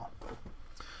trail. All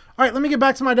right, let me get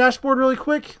back to my dashboard really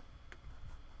quick.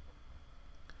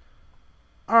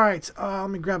 All right, let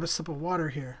me grab a sip of water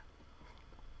here.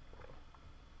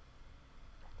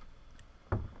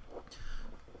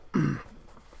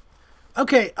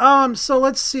 Okay, so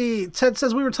let's see. Ted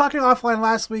says we were talking offline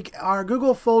last week. Are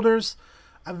Google folders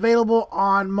available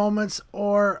on Moments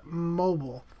or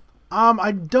mobile?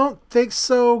 I don't think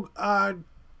so,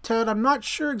 Ted. I'm not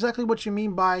sure exactly what you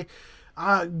mean by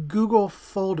Google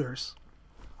folders.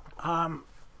 I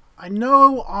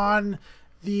know on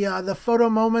the Photo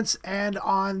Moments and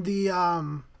on the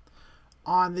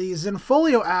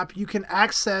Zenfolio app, you can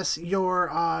access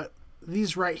your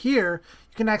these right here.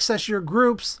 You can access your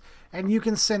groups, and you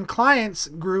can send clients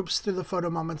groups through the Photo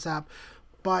Moments app.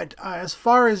 But as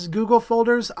far as Google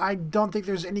folders, I don't think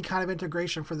there's any kind of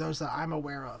integration for those that I'm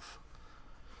aware of.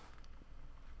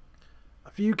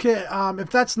 If you can, if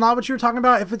that's not what you're talking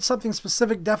about, if it's something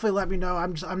specific, definitely let me know.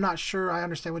 I'm not sure I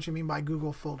understand what you mean by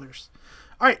Google folders.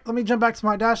 All right, let me jump back to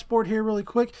my dashboard here really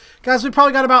quick. Guys, we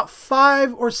probably got about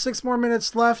 5 or 6 more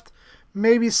minutes left,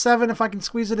 maybe 7 if I can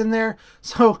squeeze it in there.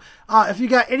 So if you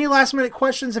got any last minute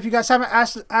questions, if you guys haven't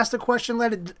asked a question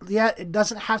yet, it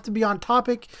doesn't have to be on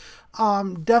topic.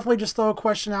 Definitely just throw a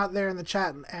question out there in the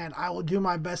chat, and I will do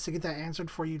my best to get that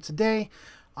answered for you today.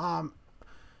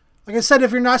 Like I said,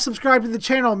 if you're not subscribed to the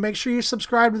channel, make sure you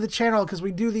subscribe to the channel, because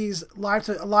we do these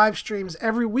live streams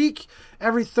every week,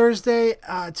 every Thursday,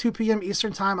 2 p.m.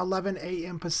 Eastern Time, 11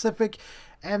 a.m. Pacific.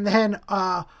 And then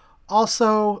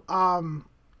also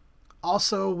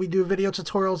we do video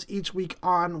tutorials each week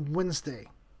on Wednesday.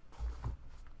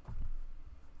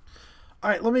 All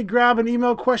right, let me grab an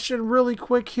email question really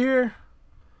quick here.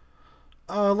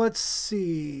 Let's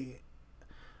see.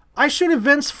 I shoot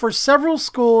events for several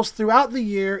schools throughout the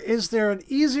year. Is there an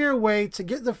easier way to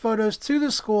get the photos to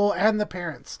the school and the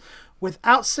parents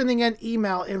without sending an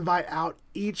email invite out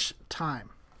each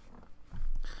time?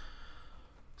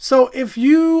 So if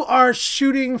you are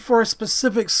shooting for a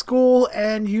specific school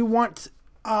and you want,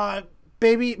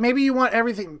 maybe you want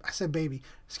everything, I said baby,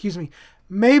 excuse me.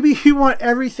 Maybe you want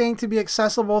everything to be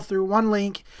accessible through one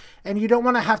link, and you don't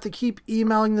want to have to keep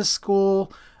emailing the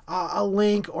school a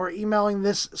link or emailing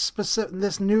this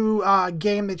new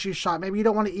game that you shot. Maybe you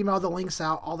don't want to email the links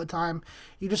out all the time.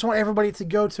 You just want everybody to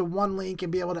go to one link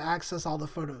and be able to access all the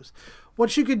photos.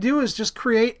 What you could do is just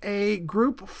create a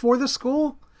group for the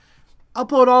school,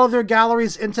 upload all of their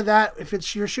galleries into that.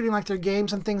 If you're shooting like their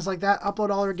games and things like that, upload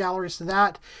all their galleries to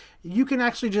that. You can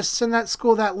actually just send that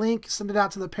school that link, send it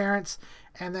out to the parents,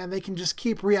 and then they can just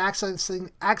keep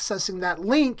accessing that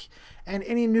link, and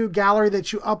any new gallery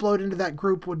that you upload into that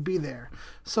group would be there.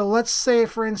 So let's say,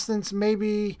 for instance,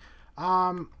 maybe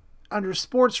under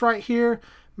sports right here,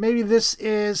 Maybe this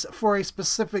is for a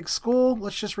specific school.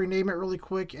 Let's just rename it really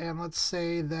quick, and let's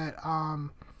say that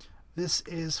this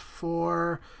is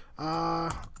for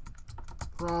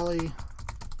Raleigh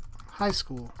High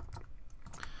School.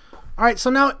 All right, so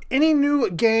now any new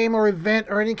game or event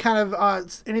or any kind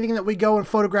of anything that we go and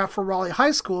photograph for Raleigh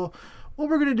High School, what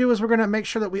we're going to do is we're going to make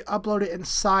sure that we upload it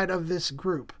inside of this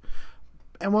group.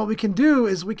 And what we can do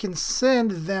is we can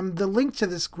send them the link to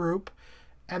this group,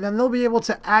 and then they'll be able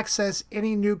to access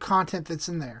any new content that's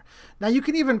in there. Now you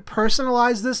can even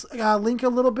personalize this link a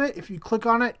little bit. If you click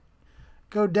on it,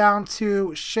 go down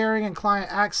to sharing and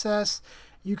client access,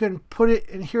 you can put it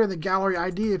in here in the gallery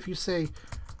ID. If you say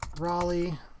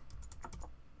Raleigh,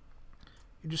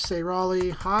 you just say Raleigh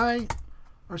High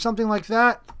or something like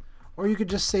that, or you could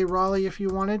just say Raleigh if you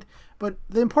wanted. But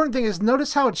the important thing is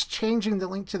notice how it's changing the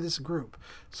link to this group.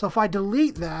 So if I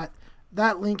delete that,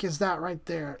 that link is that right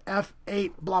there,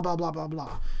 F8 blah blah blah blah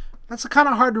blah. That's kind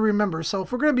of hard to remember. So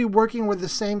if we're going to be working with the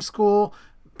same school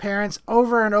parents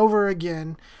over and over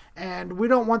again, and we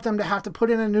don't want them to have to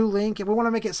put in a new link, and we want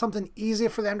to make it something easier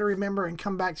for them to remember and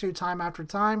come back to time after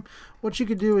time, what you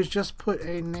could do is just put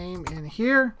a name in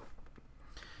here,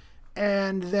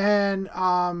 and then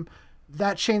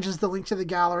that changes the link to the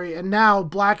gallery. And now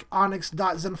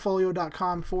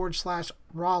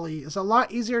blackonyx.zenfolio.com/Raleigh is a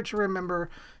lot easier to remember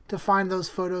to find those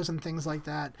photos and things like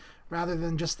that rather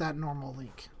than just that normal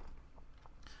link.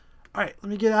 All right, let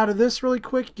me get out of this really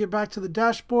quick, get back to the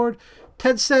dashboard.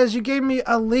 Ted says, you gave me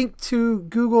a link to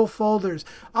Google folders.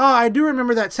 Ah, I do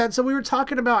remember that, Ted. So we were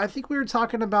talking about, I think we were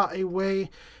talking about a way,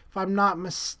 if I'm not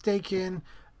mistaken,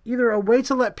 either a way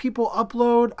to let people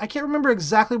upload. I can't remember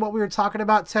exactly what we were talking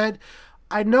about, Ted.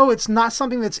 I know it's not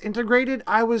something that's integrated.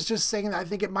 I was just saying that I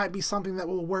think it might be something that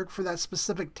will work for that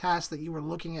specific task that you were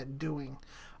looking at doing.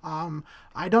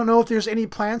 I don't know if there's any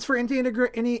plans for any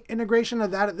integration of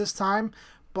that at this time,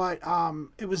 but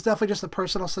it was definitely just a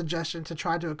personal suggestion to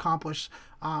try to accomplish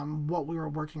what we were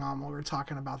working on when we were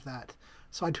talking about that.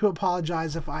 So I do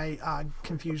apologize if I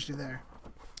confused you there.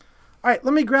 All right,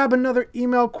 let me grab another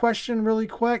email question really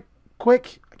quick. I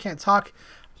can't talk.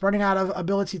 I'm running out of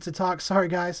ability to talk. Sorry,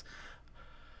 guys.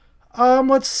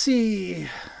 Let's see.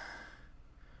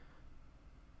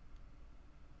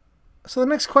 So the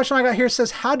next question I got here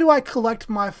says, how do I collect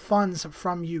my funds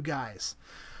from you guys?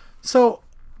 So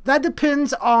that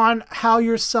depends on how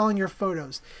you're selling your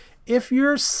photos. If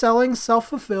you're selling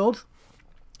self-fulfilled,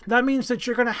 that means that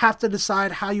you're going to have to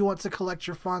decide how you want to collect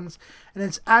your funds, and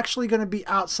it's actually going to be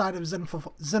outside of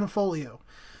Zenfolio.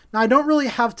 Now, I don't really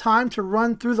have time to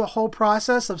run through the whole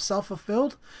process of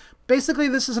self-fulfilled. Basically,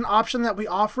 this is an option that we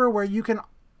offer where you can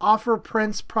offer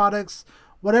prints, products,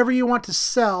 whatever you want to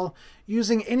sell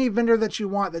using any vendor that you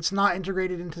want that's not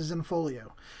integrated into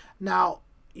Zenfolio. Now,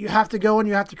 you have to go and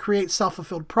you have to create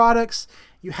self-fulfilled products.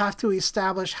 You have to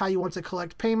establish how you want to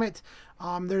collect payment.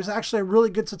 There's actually a really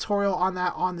good tutorial on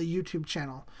that on the YouTube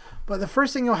channel. But the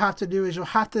first thing you'll have to do is you'll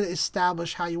have to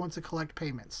establish how you want to collect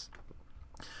payments.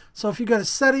 So if you go to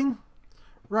setting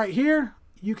right here,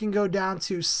 you can go down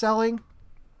to selling.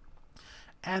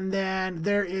 And then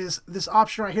there is this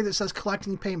option right here that says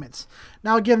collecting payments.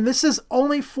 Now again, this is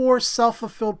only for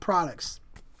self-fulfilled products.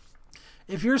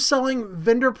 If you're selling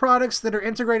vendor products that are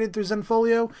integrated through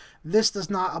Zenfolio, this does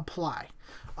not apply.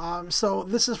 So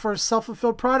this is for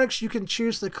self-fulfilled products. You can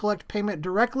choose to collect payment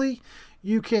directly.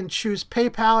 You can choose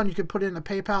PayPal, and you can put in a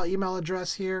PayPal email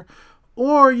address here.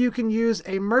 Or you can use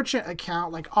a merchant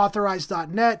account like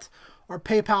authorize.net or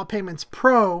PayPal Payments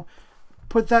Pro.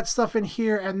 Put that stuff in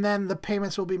here, and then the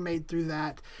payments will be made through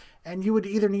that. And you would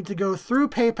either need to go through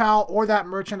PayPal or that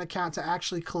merchant account to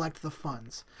actually collect the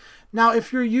funds. Now,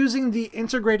 if you're using the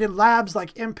integrated labs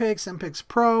like MPix, MPix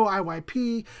Pro,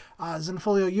 IYP,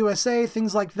 Zenfolio USA,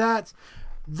 things like that,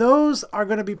 those are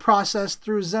going to be processed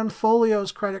through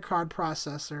Zenfolio's credit card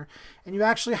processor, and you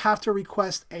actually have to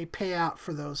request a payout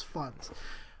for those funds.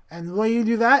 And the way you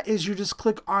do that is you just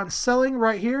click on selling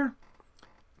right here,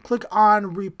 click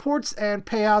on reports and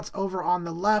payouts over on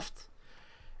the left,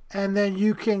 and then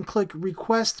you can click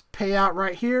request payout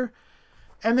right here.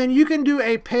 And then you can do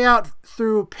a payout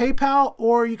through PayPal,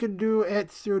 or you can do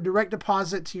it through direct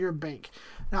deposit to your bank.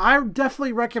 Now, I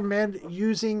definitely recommend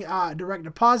using direct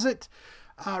deposit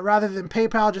rather than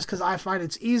PayPal, just because I find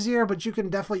it's easier, but you can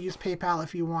definitely use PayPal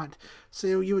if you want.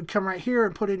 So you would come right here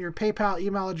and put in your PayPal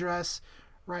email address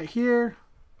right here,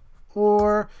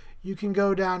 or you can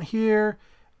go down here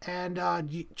and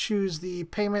choose the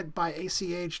payment by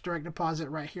ACH direct deposit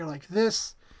right here like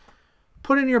this.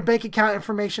 Put in your bank account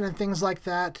information and things like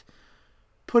that.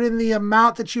 Put in the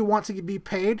amount that you want to be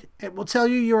paid. It will tell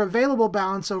you your available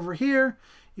balance over here.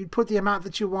 You'd put the amount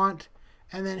that you want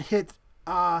and then hit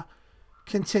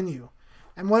continue.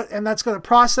 And that's going to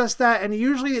process that, and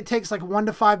usually it takes like 1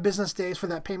 to 5 business days for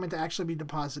that payment to actually be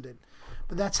deposited.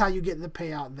 But that's how you get the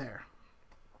payout there.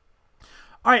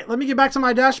 All right, let me get back to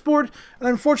my dashboard. And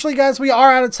unfortunately, guys, we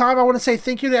are out of time. I want to say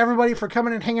thank you to everybody for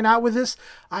coming and hanging out with us.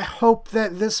 I hope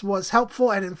that this was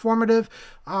helpful and informative.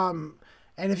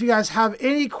 And if you guys have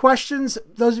any questions,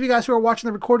 those of you guys who are watching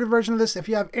the recorded version of this, if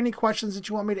you have any questions that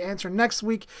you want me to answer next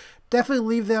week, definitely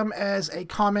leave them as a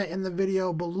comment in the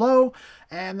video below.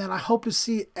 And then I hope to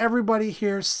see everybody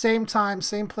here same time,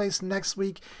 same place next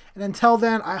week. And until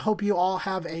then, I hope you all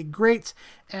have a great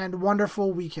and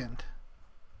wonderful weekend.